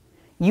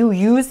 You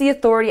use the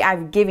authority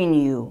I've given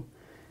you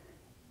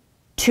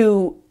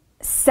to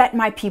set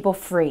my people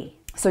free.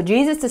 So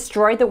Jesus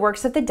destroyed the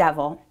works of the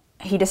devil.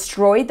 He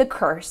destroyed the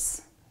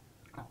curse.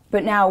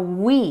 But now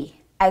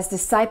we, as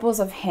disciples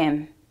of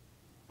him,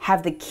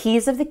 have the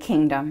keys of the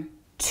kingdom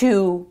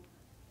to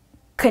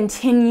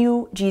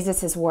continue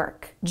Jesus's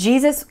work.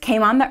 Jesus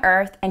came on the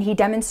earth and he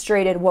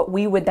demonstrated what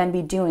we would then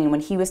be doing when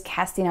he was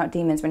casting out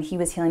demons, when he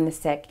was healing the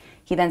sick.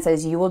 He then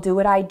says, you will do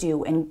what I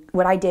do and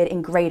what I did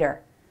and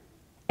greater.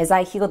 As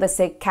I heal the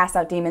sick, cast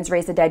out demons,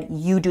 raise the dead,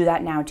 you do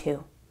that now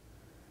too.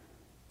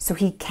 So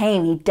he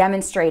came, he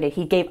demonstrated,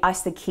 he gave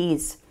us the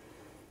keys.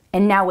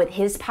 And now with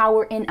his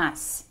power in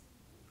us,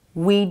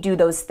 we do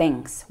those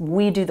things.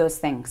 We do those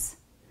things.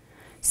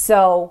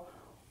 So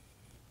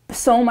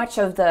much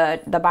of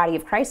the body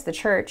of Christ, the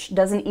church,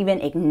 doesn't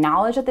even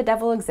acknowledge that the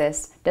devil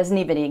exists, doesn't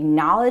even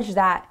acknowledge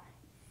that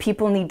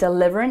people need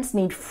deliverance,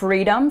 need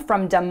freedom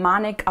from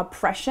demonic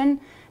oppression.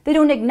 They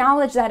don't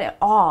acknowledge that at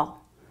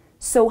all.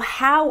 So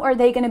how are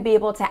they going to be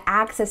able to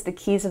access the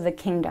keys of the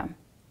kingdom?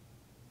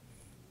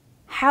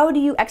 How do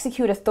you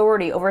execute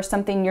authority over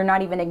something you're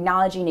not even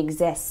acknowledging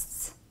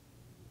exists?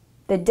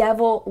 The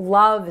devil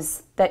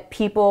loves that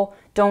people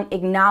don't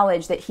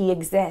acknowledge that he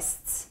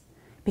exists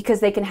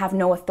because they can have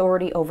no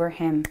authority over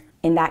him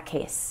in that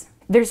case.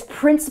 There's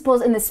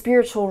principles in the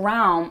spiritual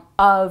realm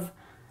of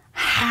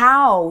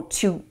how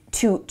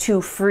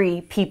to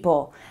free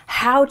people,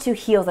 how to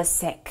heal the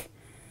sick.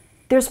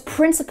 There's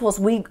principles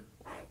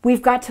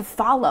we've got to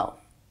follow.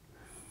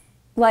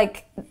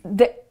 Like,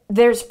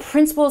 there's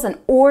principles and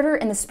order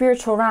in the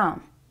spiritual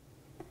realm.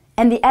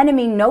 And the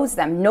enemy knows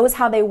them, knows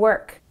how they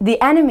work. The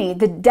enemy,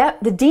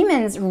 the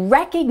demons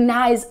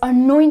recognize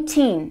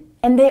anointing,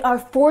 and they are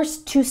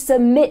forced to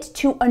submit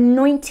to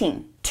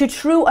anointing, to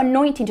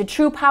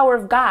true power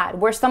of God,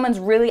 where someone's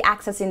really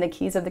accessing the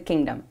keys of the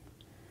kingdom.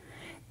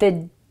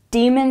 The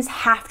demons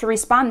have to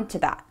respond to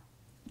that.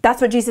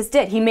 That's what Jesus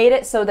did. He made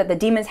it so that the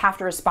demons have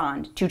to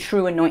respond to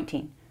true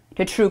anointing,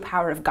 to true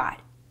power of God.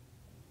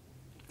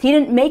 He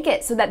didn't make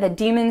it so that the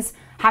demons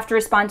have to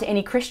respond to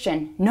any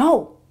Christian.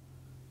 No.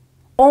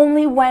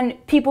 Only when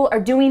people are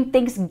doing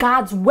things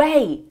God's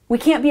way. We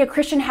can't be a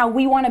Christian how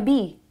we want to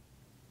be,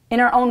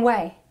 in our own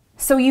way.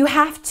 So you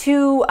have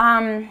to,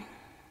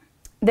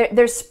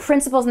 there's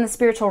principles in the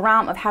spiritual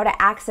realm of how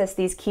to access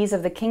these keys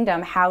of the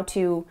kingdom, how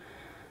to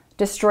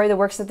destroy the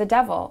works of the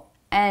devil.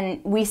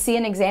 And we see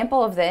an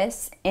example of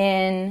this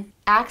in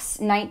Acts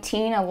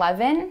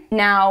 19:11.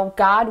 Now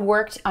God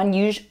worked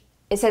unusual.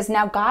 It says,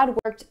 now God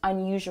worked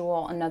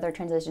unusual, another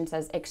translation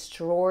says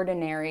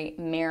extraordinary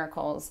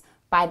miracles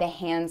by the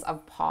hands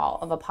of Paul,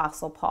 of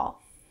Apostle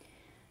Paul,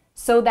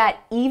 so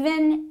that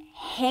even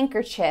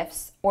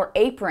handkerchiefs or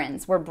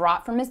aprons were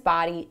brought from his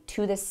body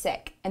to the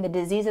sick, and the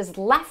diseases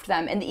left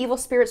them, and the evil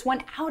spirits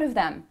went out of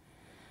them.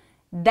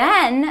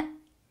 Then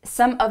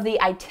some of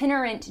the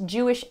itinerant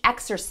Jewish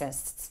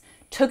exorcists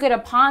took it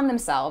upon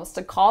themselves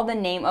to call the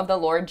name of the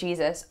Lord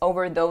Jesus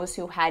over those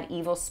who had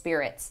evil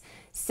spirits,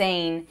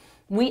 saying,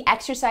 we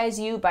exorcise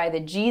you by the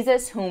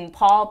Jesus whom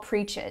Paul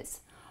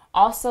preaches.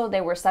 Also,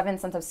 there were 7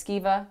 sons of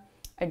Sceva,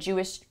 a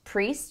Jewish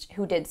priest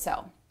who did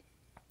so.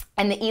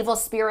 And the evil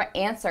spirit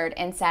answered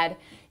and said,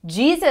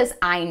 Jesus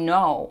I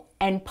know,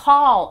 and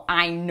Paul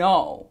I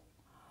know,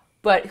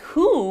 but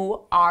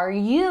who are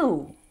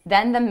you?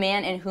 Then the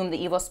man in whom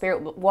the evil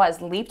spirit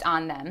was leaped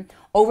on them,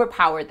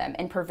 overpowered them,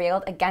 and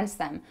prevailed against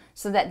them,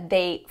 so that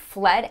they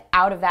fled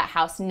out of that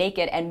house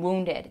naked and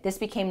wounded. This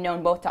became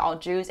known both to all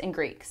Jews and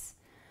Greeks.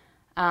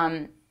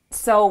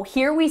 So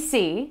here we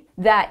see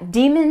that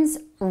demons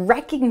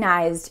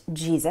recognized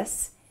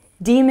Jesus.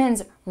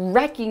 Demons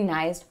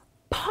recognized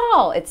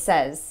Paul, it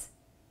says.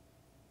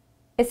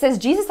 It says,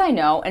 Jesus I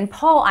know, and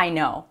Paul I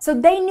know. So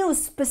they knew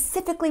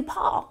specifically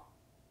Paul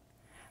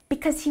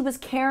because he was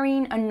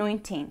carrying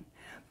anointing,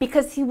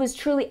 because he was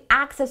truly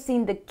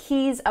accessing the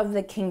keys of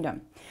the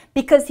kingdom,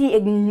 because he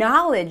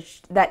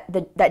acknowledged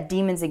that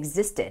demons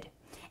existed,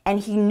 and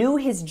he knew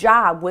his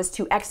job was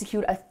to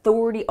execute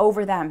authority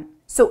over them.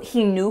 So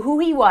he knew who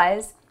he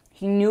was,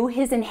 he knew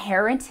his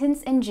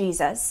inheritance in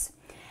Jesus,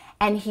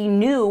 and he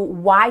knew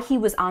why he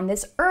was on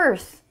this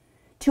earth,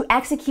 to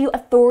execute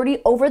authority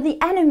over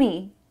the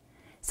enemy.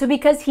 So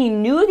because he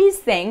knew these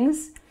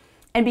things,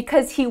 and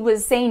because he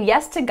was saying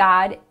yes to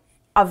God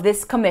of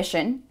this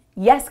commission,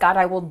 yes, God,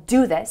 I will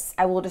do this.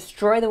 I will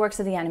destroy the works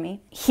of the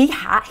enemy. He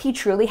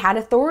truly had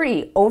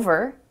authority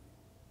over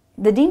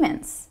the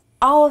demons.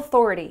 All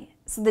authority.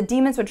 So the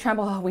demons would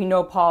tremble. Oh, we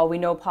know Paul, we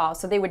know Paul.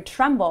 So they would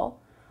tremble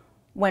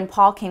when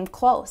Paul came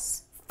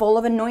close, full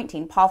of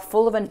anointing. Paul,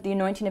 full of the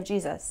anointing of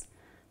Jesus.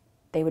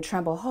 They would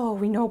tremble. Oh,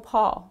 we know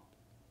Paul.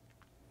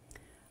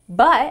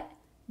 But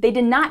they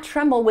did not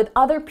tremble with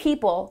other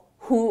people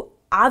who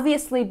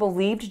obviously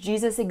believed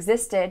Jesus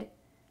existed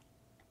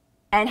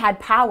and had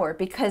power,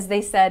 because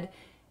they said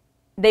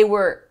they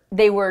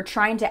were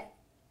trying to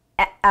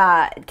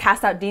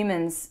cast out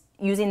demons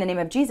using the name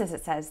of Jesus,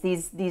 it says,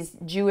 these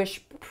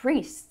Jewish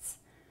priests.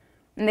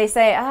 And they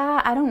say,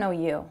 I don't know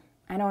you.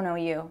 I don't know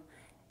you.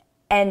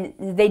 And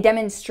they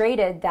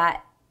demonstrated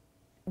that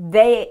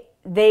they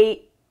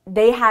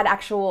had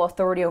actual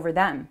authority over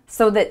them.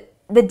 So that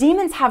the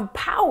demons have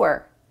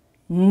power,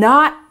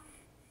 not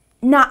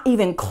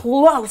even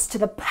close to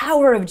the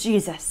power of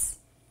Jesus.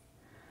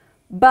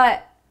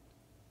 But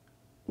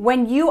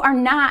when you are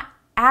not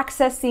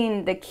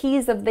accessing the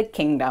keys of the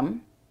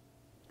kingdom,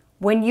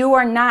 when you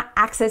are not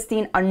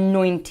accessing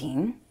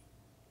anointing,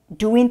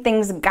 doing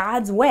things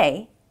God's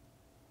way,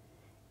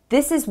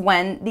 this is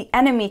when the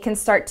enemy can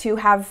start to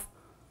have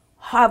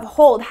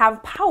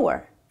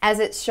power. As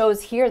it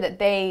shows here that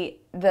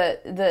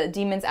the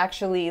demons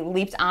actually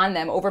leaped on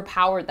them,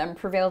 overpowered them,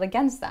 prevailed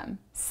against them.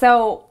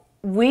 So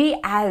we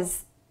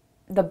as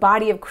the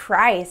body of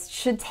Christ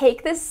should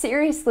take this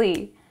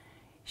seriously.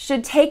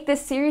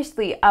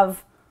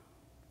 Of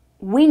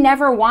we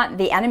never want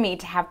the enemy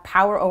to have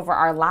power over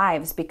our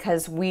lives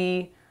because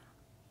we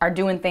are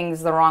doing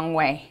things the wrong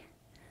way.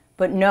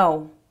 But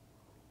no,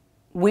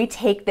 we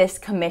take this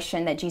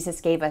commission that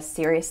Jesus gave us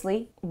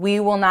seriously. We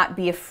will not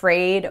be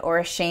afraid or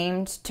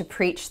ashamed to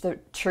preach the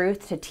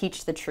truth, to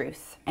teach the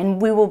truth.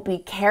 And we will be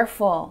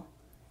careful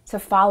to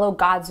follow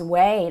God's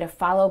way, to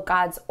follow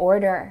God's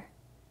order,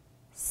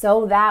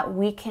 so that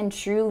we can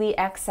truly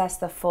access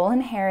the full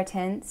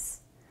inheritance,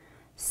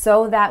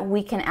 so that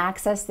we can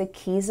access the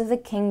keys of the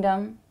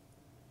kingdom,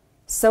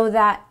 so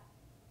that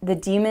the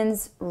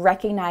demons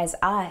recognize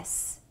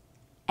us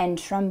and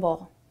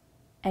tremble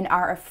and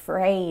are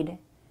afraid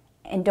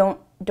and know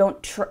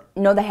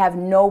they have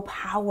no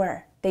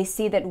power. They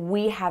see that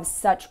we have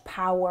such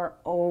power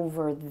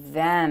over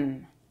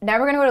them. Now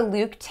we're going to go to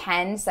Luke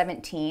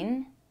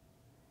 10:17.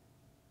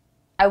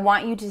 I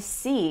want you to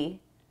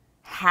see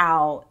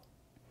how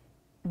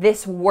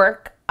this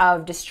work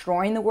of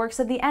destroying the works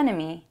of the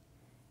enemy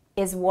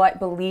is what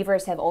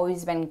believers have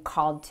always been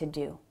called to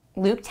do.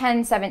 Luke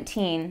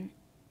 10:17,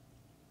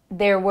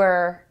 there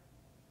were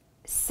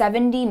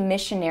 70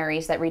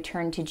 missionaries that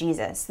returned to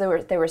Jesus. There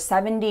were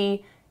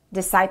 70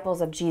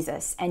 disciples of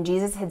Jesus, and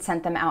Jesus had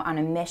sent them out on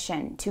a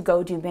mission to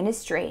go do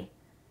ministry,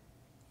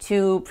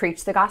 to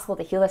preach the gospel,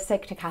 to heal the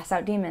sick, to cast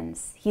out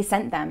demons. He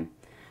sent them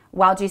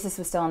while Jesus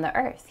was still on the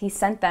earth. He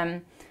sent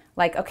them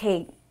like,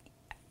 okay,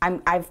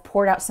 I've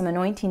poured out some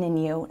anointing in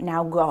you,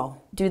 now go.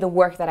 Do the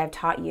work that I've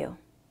taught you.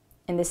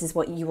 And this is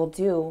what you will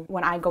do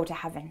when I go to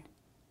heaven,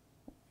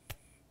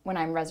 when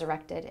I'm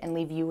resurrected and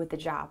leave you with the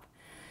job.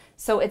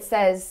 So it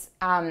says,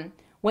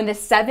 when the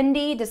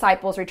 70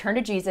 disciples returned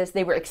to Jesus,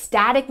 they were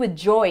ecstatic with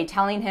joy,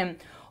 telling him,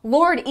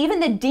 Lord, even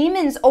the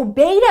demons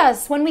obeyed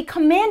us when we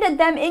commanded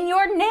them in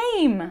your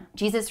name.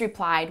 Jesus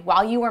replied,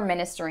 while you were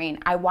ministering,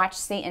 I watched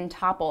Satan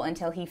topple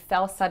until he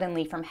fell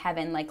suddenly from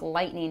heaven like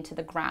lightning to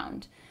the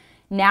ground.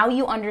 Now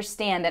you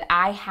understand that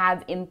I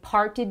have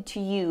imparted to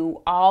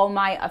you all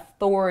my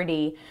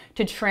authority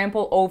to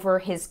trample over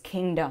his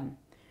kingdom.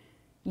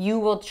 You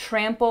will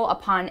trample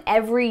upon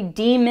every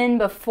demon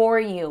before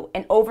you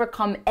and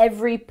overcome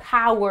every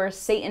power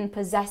Satan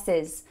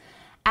possesses.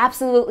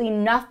 Absolutely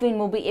nothing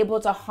will be able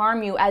to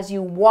harm you as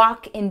you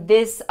walk in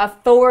this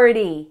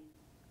authority.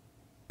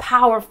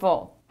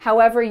 Powerful.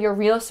 However, your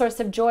real source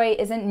of joy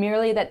isn't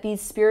merely that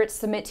these spirits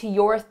submit to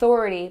your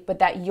authority, but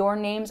that your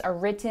names are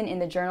written in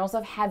the journals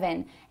of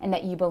heaven and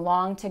that you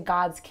belong to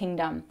God's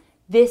kingdom.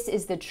 This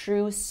is the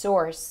true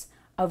source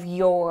of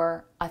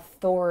your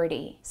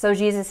authority. So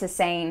Jesus is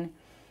saying,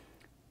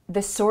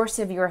 the source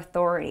of your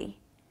authority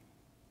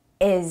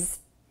is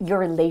your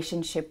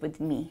relationship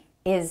with me,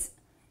 is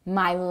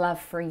my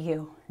love for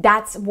you.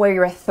 That's where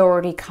your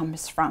authority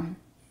comes from.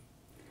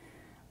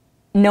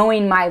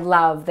 Knowing my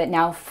love that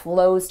now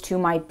flows to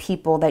my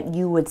people, that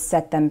you would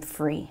set them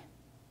free.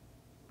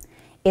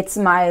 It's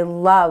my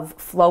love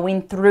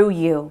flowing through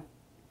you.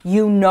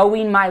 You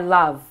knowing my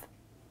love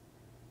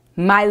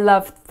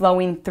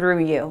flowing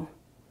through you,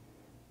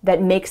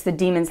 that makes the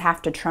demons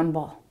have to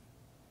tremble.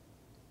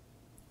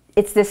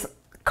 It's this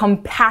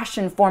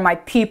compassion for my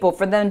people,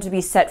 for them to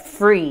be set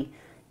free.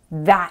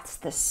 That's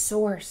the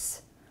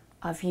source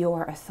of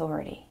your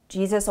authority.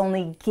 Jesus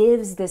only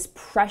gives this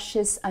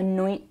precious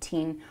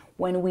anointing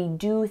when we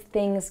do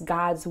things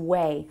God's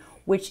way,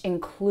 which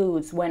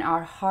includes when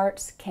our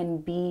hearts can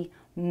be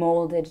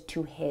molded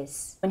to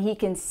His. When He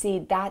can see,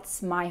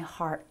 that's my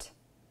heart.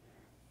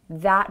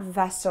 That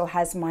vessel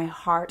has my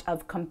heart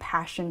of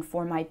compassion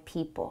for my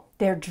people.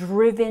 They're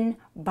driven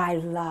by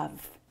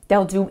love.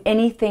 They'll do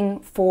anything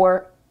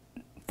for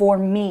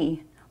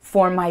me,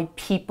 for my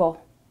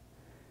people.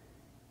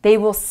 They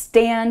will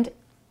stand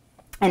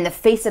in the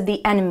face of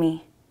the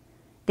enemy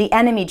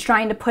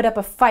trying to put up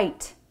a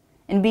fight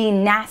and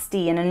being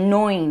nasty and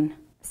annoying,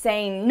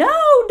 saying, no,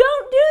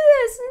 don't do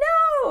this,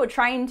 no,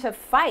 trying to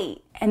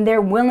fight. And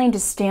they're willing to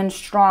stand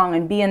strong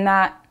and be in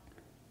that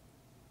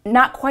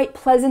not quite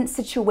pleasant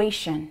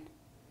situation.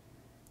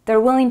 They're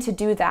willing to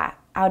do that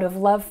out of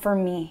love for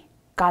me,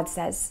 God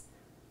says,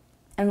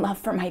 and love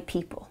for my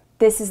people.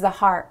 This is the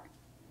heart.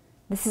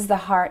 This is the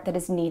heart that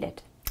is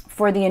needed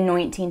for the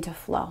anointing to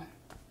flow,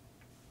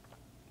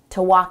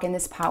 to walk in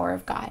this power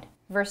of God.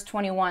 Verse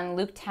 21,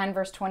 Luke 10,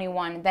 verse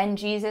 21, then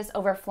Jesus,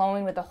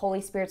 overflowing with the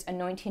Holy Spirit's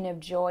anointing of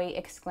joy,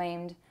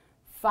 exclaimed,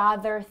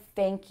 Father,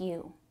 thank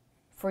you,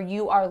 for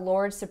you are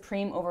Lord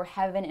supreme over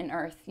heaven and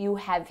earth. You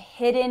have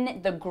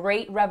hidden the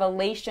great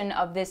revelation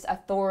of this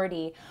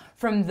authority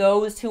from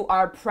those who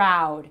are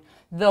proud,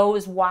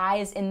 those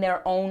wise in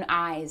their own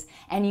eyes,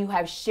 and you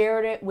have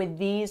shared it with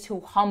these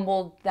who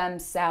humbled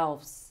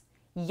themselves.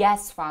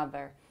 Yes,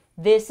 Father,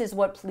 this is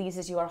what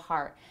pleases your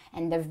heart,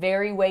 and the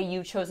very way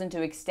you've chosen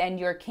to extend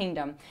your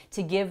kingdom,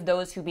 to give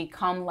those who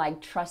become like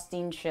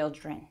trusting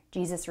children.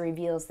 Jesus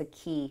reveals the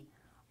key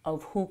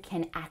of who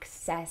can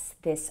access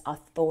this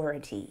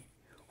authority,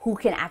 who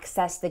can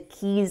access the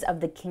keys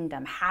of the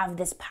kingdom, have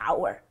this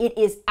power. It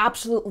is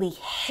absolutely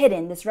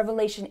hidden. This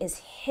revelation is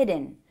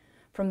hidden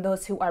from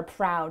those who are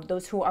proud,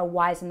 those who are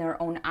wise in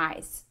their own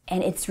eyes.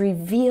 And it's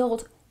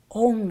revealed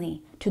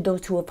only to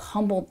those who have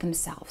humbled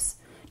themselves,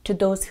 to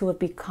those who have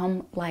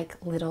become like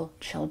little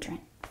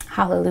children.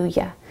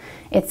 Hallelujah.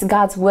 It's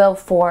God's will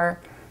for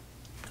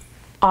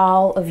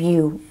all of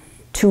you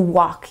to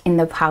walk in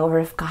the power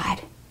of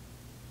God,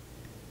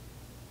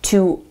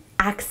 to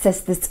access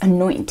this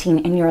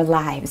anointing in your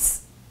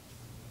lives,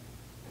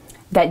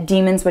 that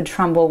demons would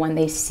tremble when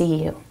they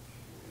see you,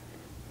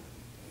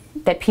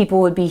 that people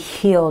would be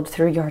healed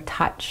through your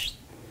touch,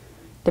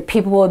 that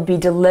people would be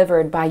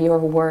delivered by your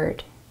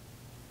word,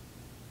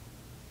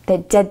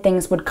 that dead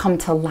things would come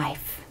to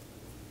life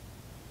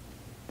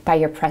by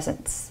your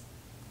presence.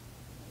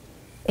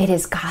 It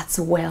is God's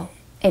will.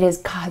 It is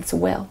God's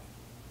will.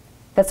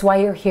 That's why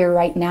you're here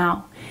right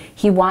now.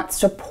 He wants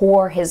to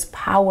pour His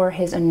power,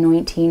 His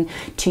anointing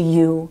to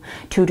you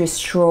to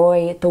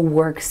destroy the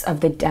works of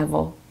the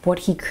devil, what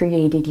he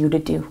created you to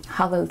do.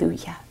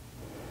 Hallelujah.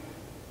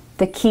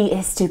 The key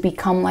is to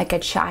become like a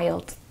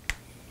child,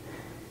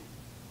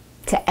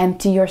 to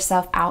empty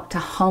yourself out, to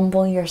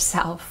humble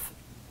yourself.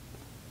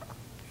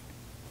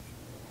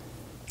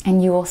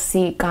 And you will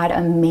see God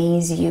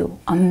amaze you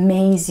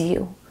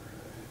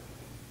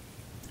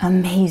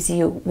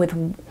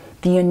with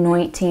the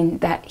anointing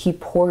that He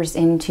pours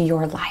into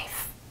your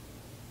life,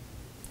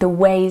 the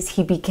ways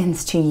He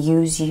begins to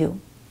use you.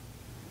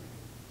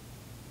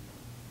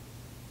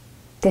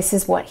 This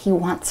is what He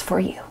wants for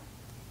you.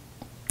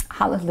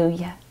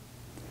 Hallelujah.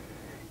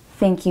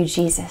 Thank you,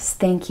 Jesus.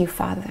 Thank you,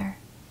 Father.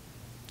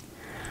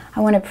 I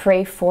want to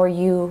pray for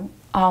you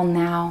all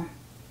now.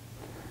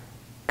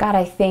 God,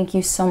 I thank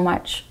you so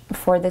much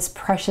for this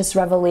precious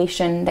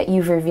revelation that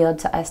you've revealed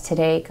to us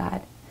today,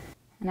 God.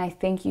 And I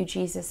thank you,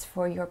 Jesus,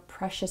 for your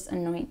precious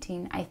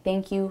anointing. I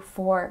thank you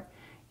for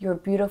your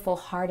beautiful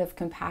heart of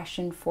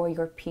compassion for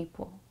your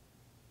people.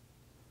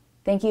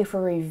 Thank you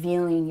for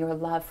revealing your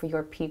love for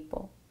your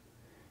people,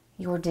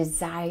 your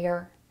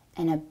desire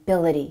and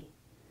ability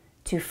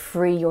to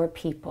free your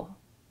people.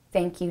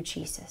 Thank you,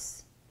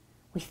 Jesus.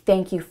 We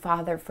thank you,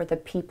 Father, for the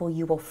people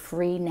you will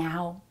free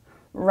now,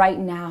 right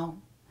now,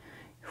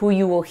 who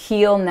you will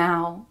heal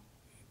now,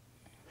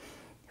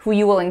 who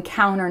you will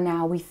encounter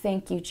now. We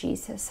thank you,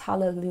 Jesus.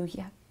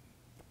 Hallelujah.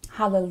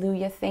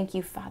 Hallelujah. Thank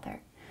you, Father.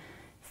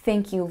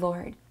 Thank you,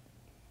 Lord.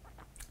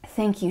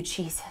 Thank you,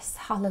 Jesus.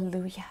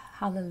 Hallelujah.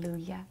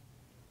 Hallelujah.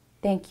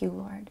 Thank you,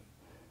 Lord.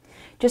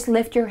 Just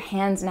lift your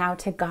hands now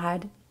to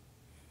God.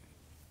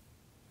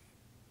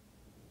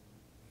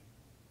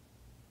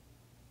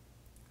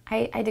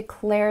 I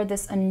declare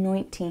this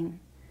anointing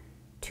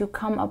to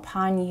come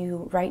upon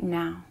you right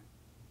now,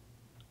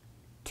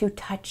 to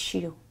touch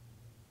you.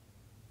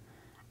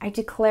 I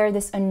declare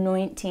this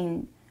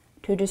anointing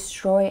to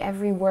destroy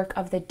every work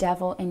of the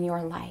devil in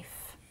your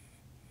life.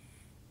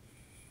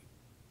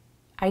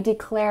 I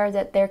declare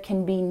that there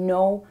can be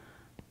no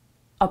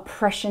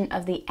oppression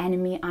of the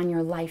enemy on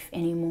your life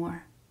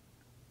anymore.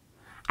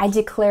 I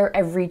declare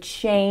every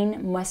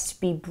chain must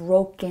be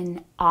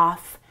broken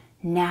off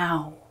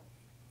now.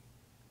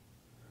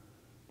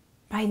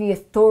 By the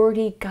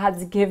authority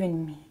God's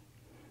given me,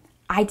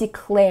 I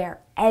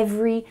declare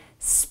every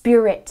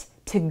spirit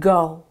to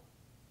go,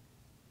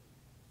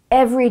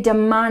 every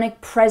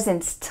demonic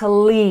presence to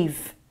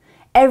leave,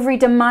 every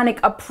demonic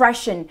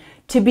oppression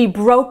to be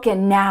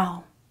broken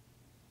now.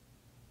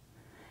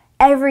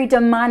 Every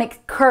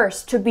demonic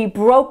curse to be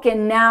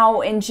broken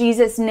now in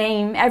Jesus'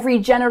 name. Every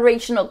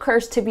generational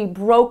curse to be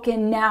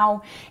broken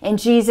now in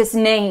Jesus'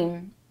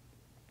 name.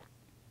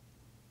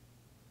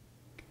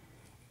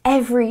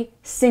 Every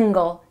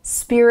single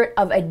spirit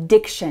of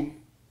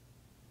addiction,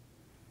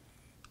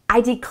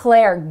 I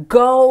declare,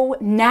 go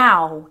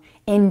now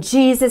in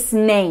Jesus'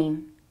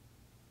 name.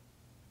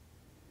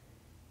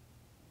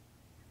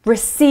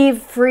 Receive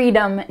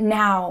freedom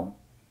now.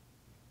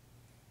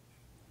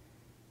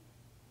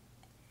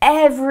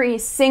 Every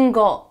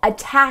single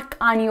attack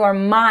on your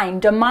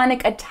mind,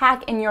 demonic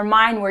attack in your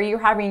mind where you're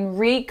having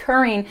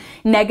recurring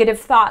negative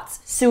thoughts,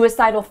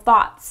 suicidal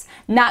thoughts,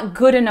 not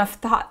good enough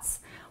thoughts,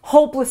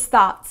 hopeless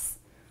thoughts.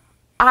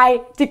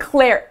 I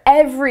declare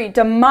every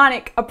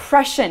demonic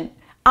oppression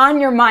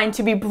on your mind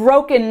to be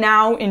broken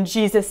now in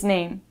Jesus'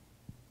 name.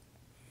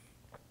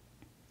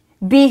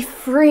 Be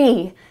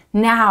free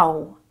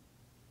now.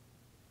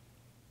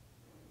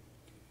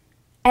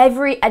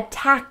 Every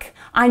attack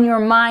on your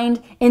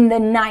mind in the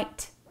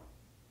night,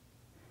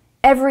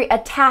 every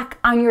attack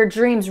on your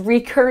dreams,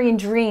 recurring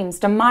dreams,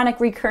 demonic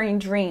recurring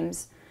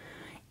dreams,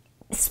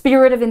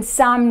 spirit of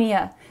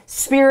insomnia,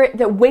 spirit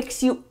that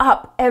wakes you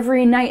up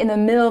every night in the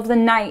middle of the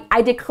night,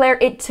 I declare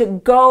it to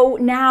go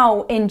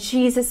now in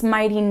Jesus'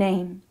 mighty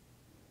name.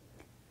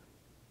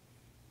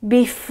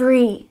 Be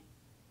free.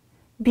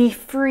 Be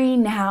free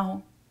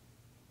now.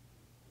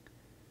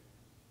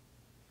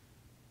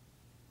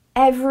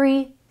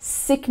 Every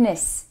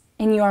sickness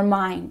in your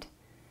mind,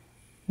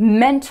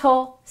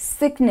 mental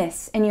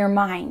sickness in your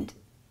mind,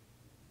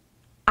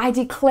 I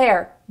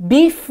declare,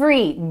 be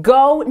free.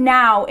 Go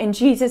now in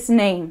Jesus'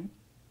 name.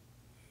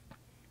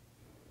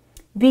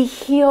 Be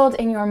healed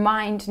in your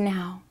mind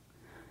now.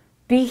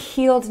 Be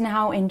healed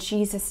now in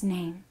Jesus'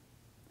 name.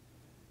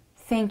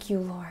 Thank you,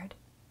 Lord.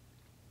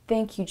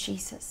 Thank you,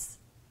 Jesus.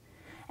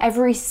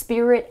 Every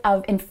spirit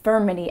of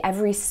infirmity,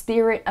 every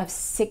spirit of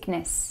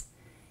sickness,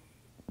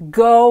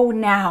 go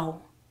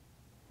now.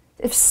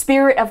 If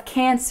spirit of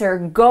cancer,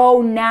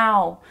 go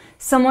now.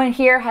 Someone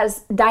here has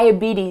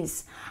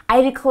diabetes.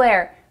 I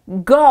declare,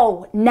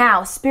 go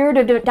now. Spirit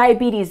of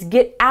diabetes,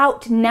 get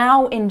out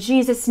now in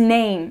Jesus'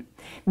 name.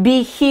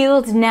 Be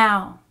healed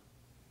now.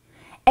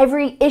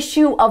 Every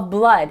issue of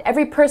blood,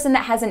 every person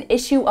that has an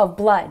issue of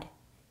blood,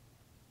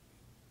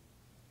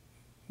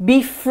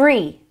 be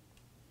free.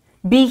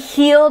 Be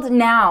healed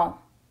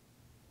now.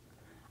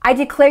 I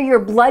declare your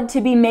blood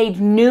to be made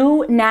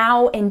new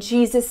now in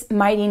Jesus'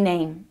 mighty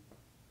name.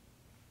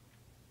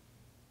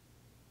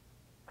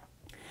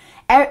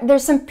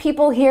 There's some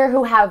people here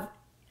who have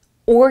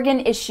organ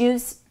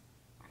issues,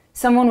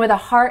 someone with a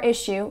heart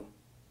issue,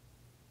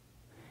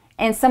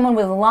 and someone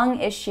with lung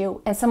issue,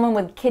 and someone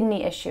with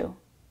kidney issue.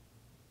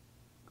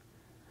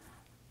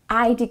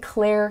 I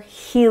declare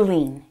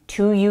healing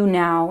to you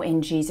now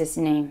in Jesus'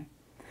 name.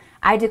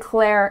 I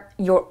declare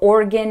your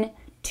organ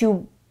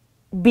to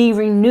be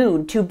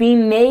renewed, to be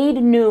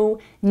made new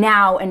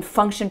now and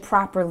function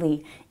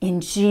properly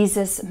in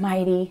Jesus'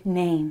 mighty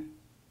name.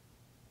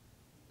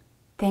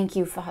 Thank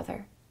you,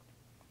 Father.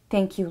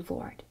 Thank you,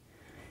 Lord.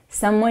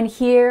 Someone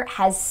here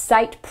has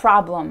sight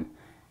problem,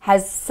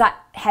 has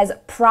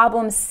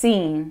problems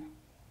seeing.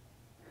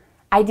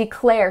 I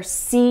declare,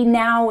 see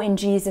now in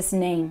Jesus'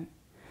 name.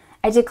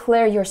 I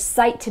declare your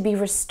sight to be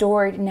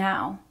restored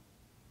now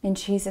in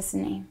Jesus'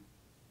 name.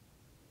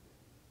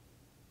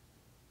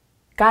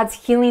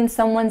 God's healing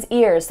someone's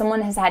ears.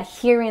 Someone has had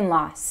hearing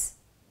loss.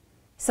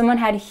 Someone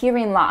had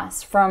hearing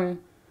loss from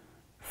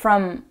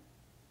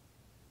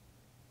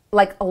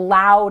like a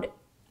loud,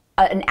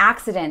 an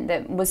accident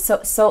that was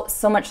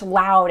so much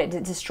loud it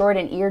destroyed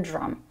an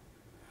eardrum.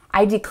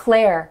 I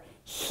declare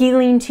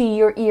healing to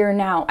your ear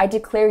now. I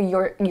declare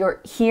your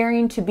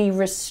hearing to be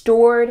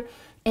restored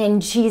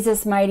in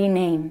Jesus' mighty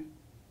name.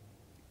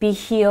 Be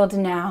healed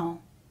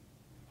now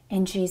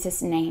in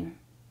Jesus' name.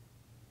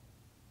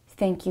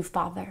 Thank you,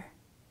 Father.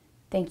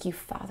 Thank you,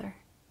 Father.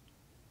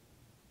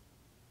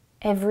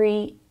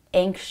 Every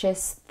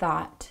anxious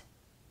thought,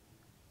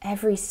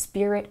 every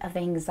spirit of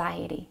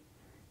anxiety,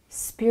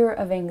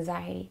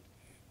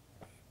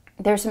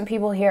 There's some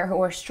people here who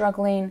are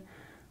struggling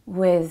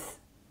with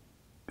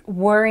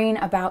worrying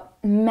about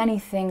many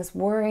things,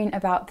 worrying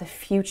about the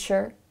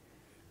future,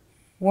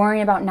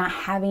 worrying about not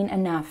having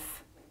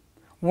enough,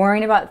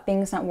 worrying about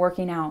things not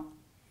working out.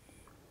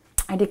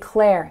 I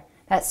declare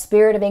that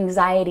spirit of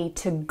anxiety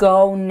to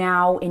go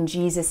now in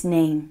Jesus'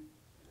 name.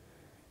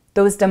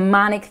 Those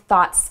demonic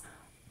thoughts,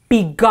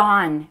 be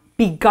gone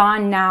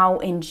now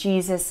in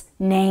Jesus'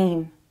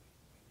 name.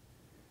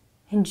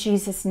 In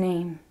Jesus'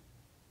 name.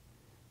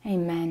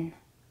 Amen.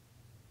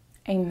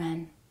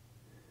 Amen.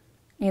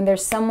 And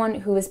there's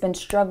someone who has been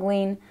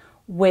struggling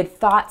with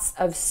thoughts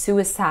of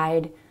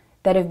suicide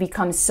that have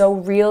become so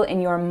real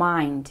in your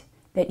mind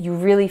that you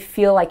really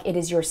feel like it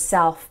is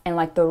yourself and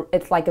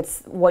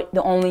it's what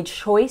the only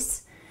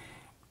choice.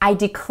 I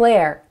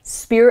declare,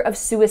 spirit of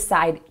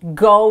suicide,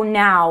 go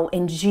now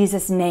in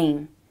Jesus'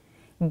 name.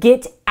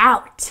 Get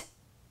out.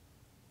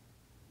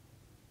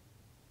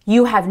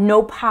 You have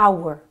no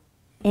power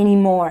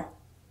anymore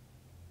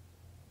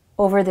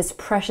over this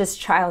precious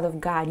child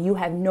of God. You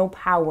have no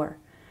power.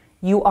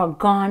 You are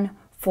gone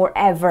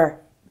forever.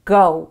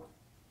 Go.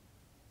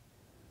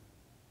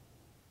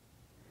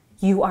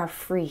 You are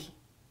free.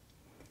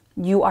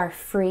 You are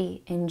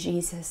free in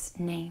Jesus'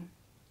 name.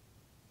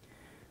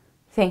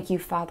 Thank you,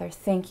 Father.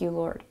 Thank you,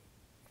 Lord.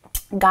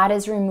 God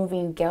is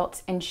removing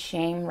guilt and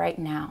shame right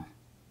now.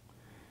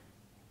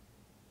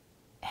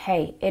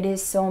 Hey, it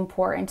is so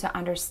important to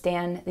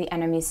understand the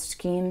enemy's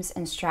schemes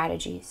and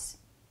strategies.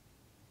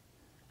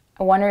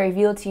 I want to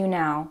reveal to you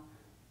now,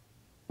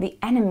 the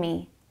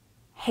enemy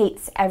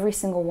hates every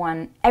single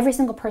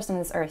person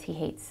on this earth. He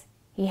hates.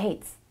 He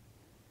hates.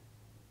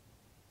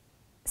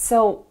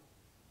 So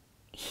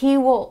he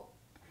will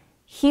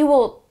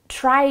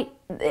try,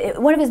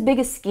 one of his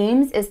biggest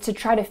schemes is to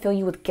try to fill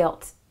you with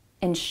guilt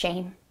and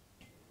shame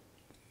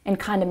and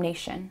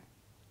condemnation.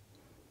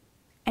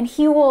 And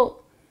he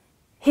will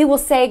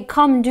say,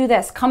 come do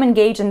this, come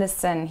engage in this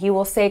sin. He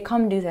will say,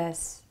 come do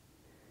this.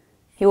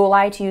 He will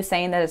lie to you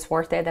saying that it's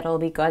worth it, that it'll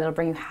be good, it'll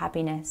bring you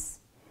happiness.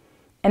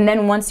 And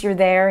then once you're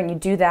there and you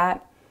do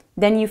that,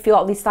 then you feel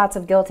all these thoughts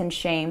of guilt and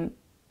shame.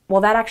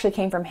 Well, that actually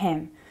came from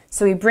him.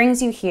 So he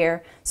brings you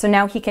here, so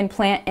now he can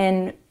plant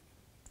in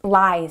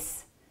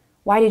lies.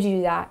 Why did you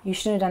do that? You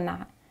shouldn't have done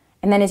that.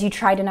 And then as you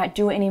try to not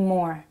do it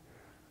anymore,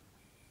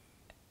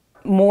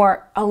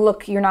 oh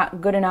look, you're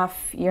not good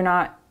enough, you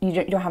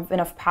don't have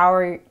enough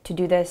power to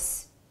do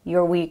this,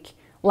 you're weak.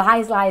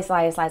 Lies, lies,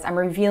 lies, lies. I'm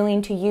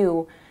revealing to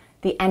you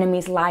the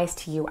enemy's lies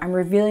to you. I'm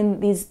revealing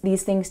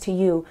these things to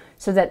you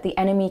so that the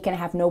enemy can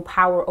have no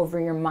power over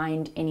your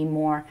mind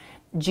anymore.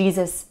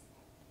 Jesus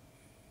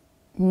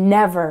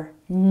never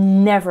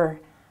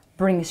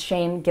brings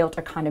shame, guilt,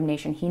 or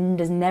condemnation. He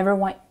never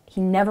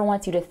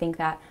wants you to think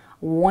that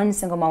one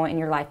single moment in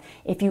your life.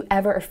 If you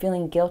ever are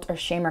feeling guilt or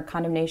shame or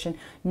condemnation,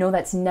 know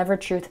that's never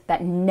truth.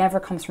 That never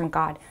comes from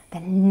God.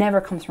 That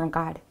never comes from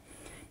God.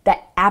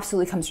 That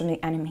absolutely comes from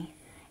the enemy.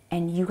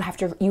 And you have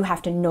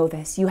to know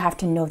this. You have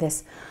to know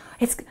this.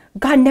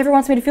 God never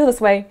wants me to feel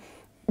this way.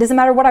 Doesn't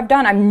matter what I've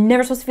done. I'm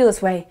never supposed to feel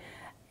this way.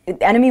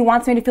 The enemy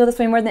wants me to feel this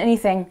way more than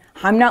anything.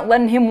 I'm not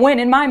letting him win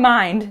in my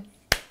mind.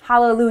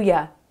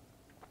 Hallelujah.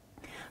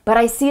 But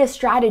I see a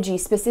strategy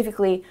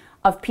specifically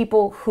of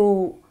people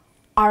who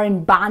are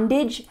in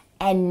bondage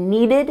and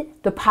needed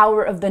the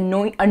power of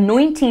the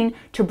anointing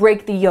to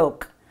break the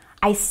yoke.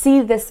 I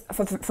see this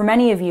for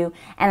many of you,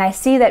 and I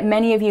see that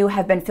many of you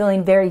have been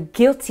feeling very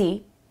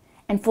guilty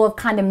and full of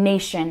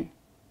condemnation,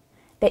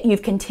 that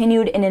you've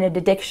continued in an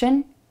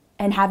addiction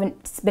and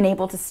haven't been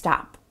able to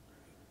stop.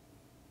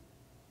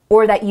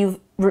 Or that you've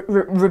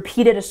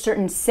repeated a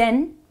certain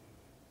sin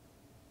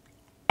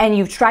and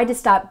you've tried to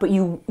stop, but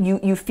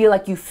you feel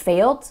like you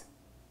failed,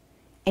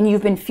 and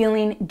you've been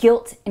feeling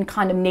guilt and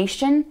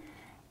condemnation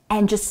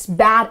and just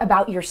bad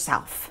about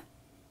yourself.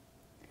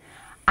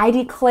 I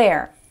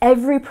declare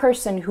every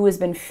person who has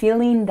been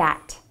feeling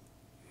that,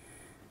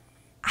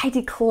 I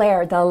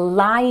declare the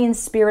lying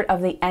spirit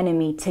of the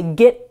enemy to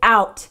get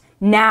out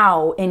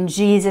now in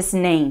Jesus'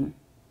 name.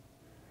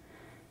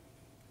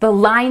 The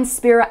lying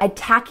spirit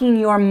attacking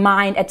your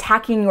mind,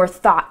 attacking your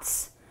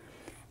thoughts.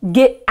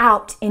 Get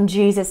out in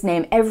Jesus'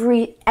 name.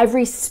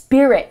 Every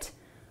spirit,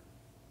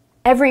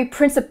 every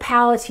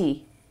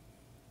principality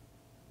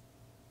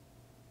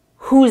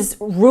who's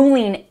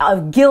ruling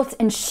of guilt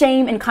and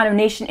shame and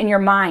condemnation in your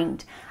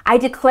mind, I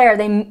declare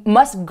they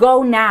must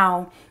go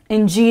now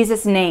in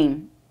Jesus'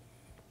 name.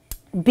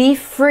 Be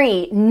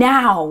free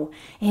now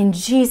in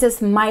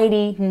Jesus'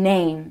 mighty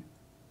name.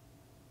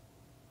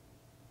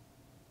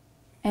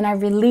 And I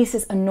release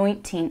this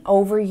anointing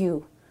over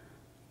you.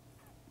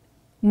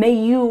 May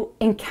you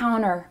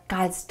encounter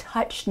God's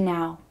touch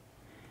now.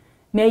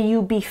 May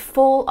you be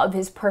full of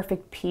his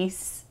perfect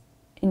peace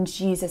in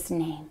Jesus'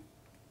 name.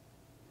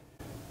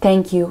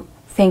 Thank you.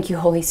 Thank you,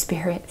 Holy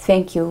Spirit.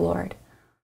 Thank you, Lord.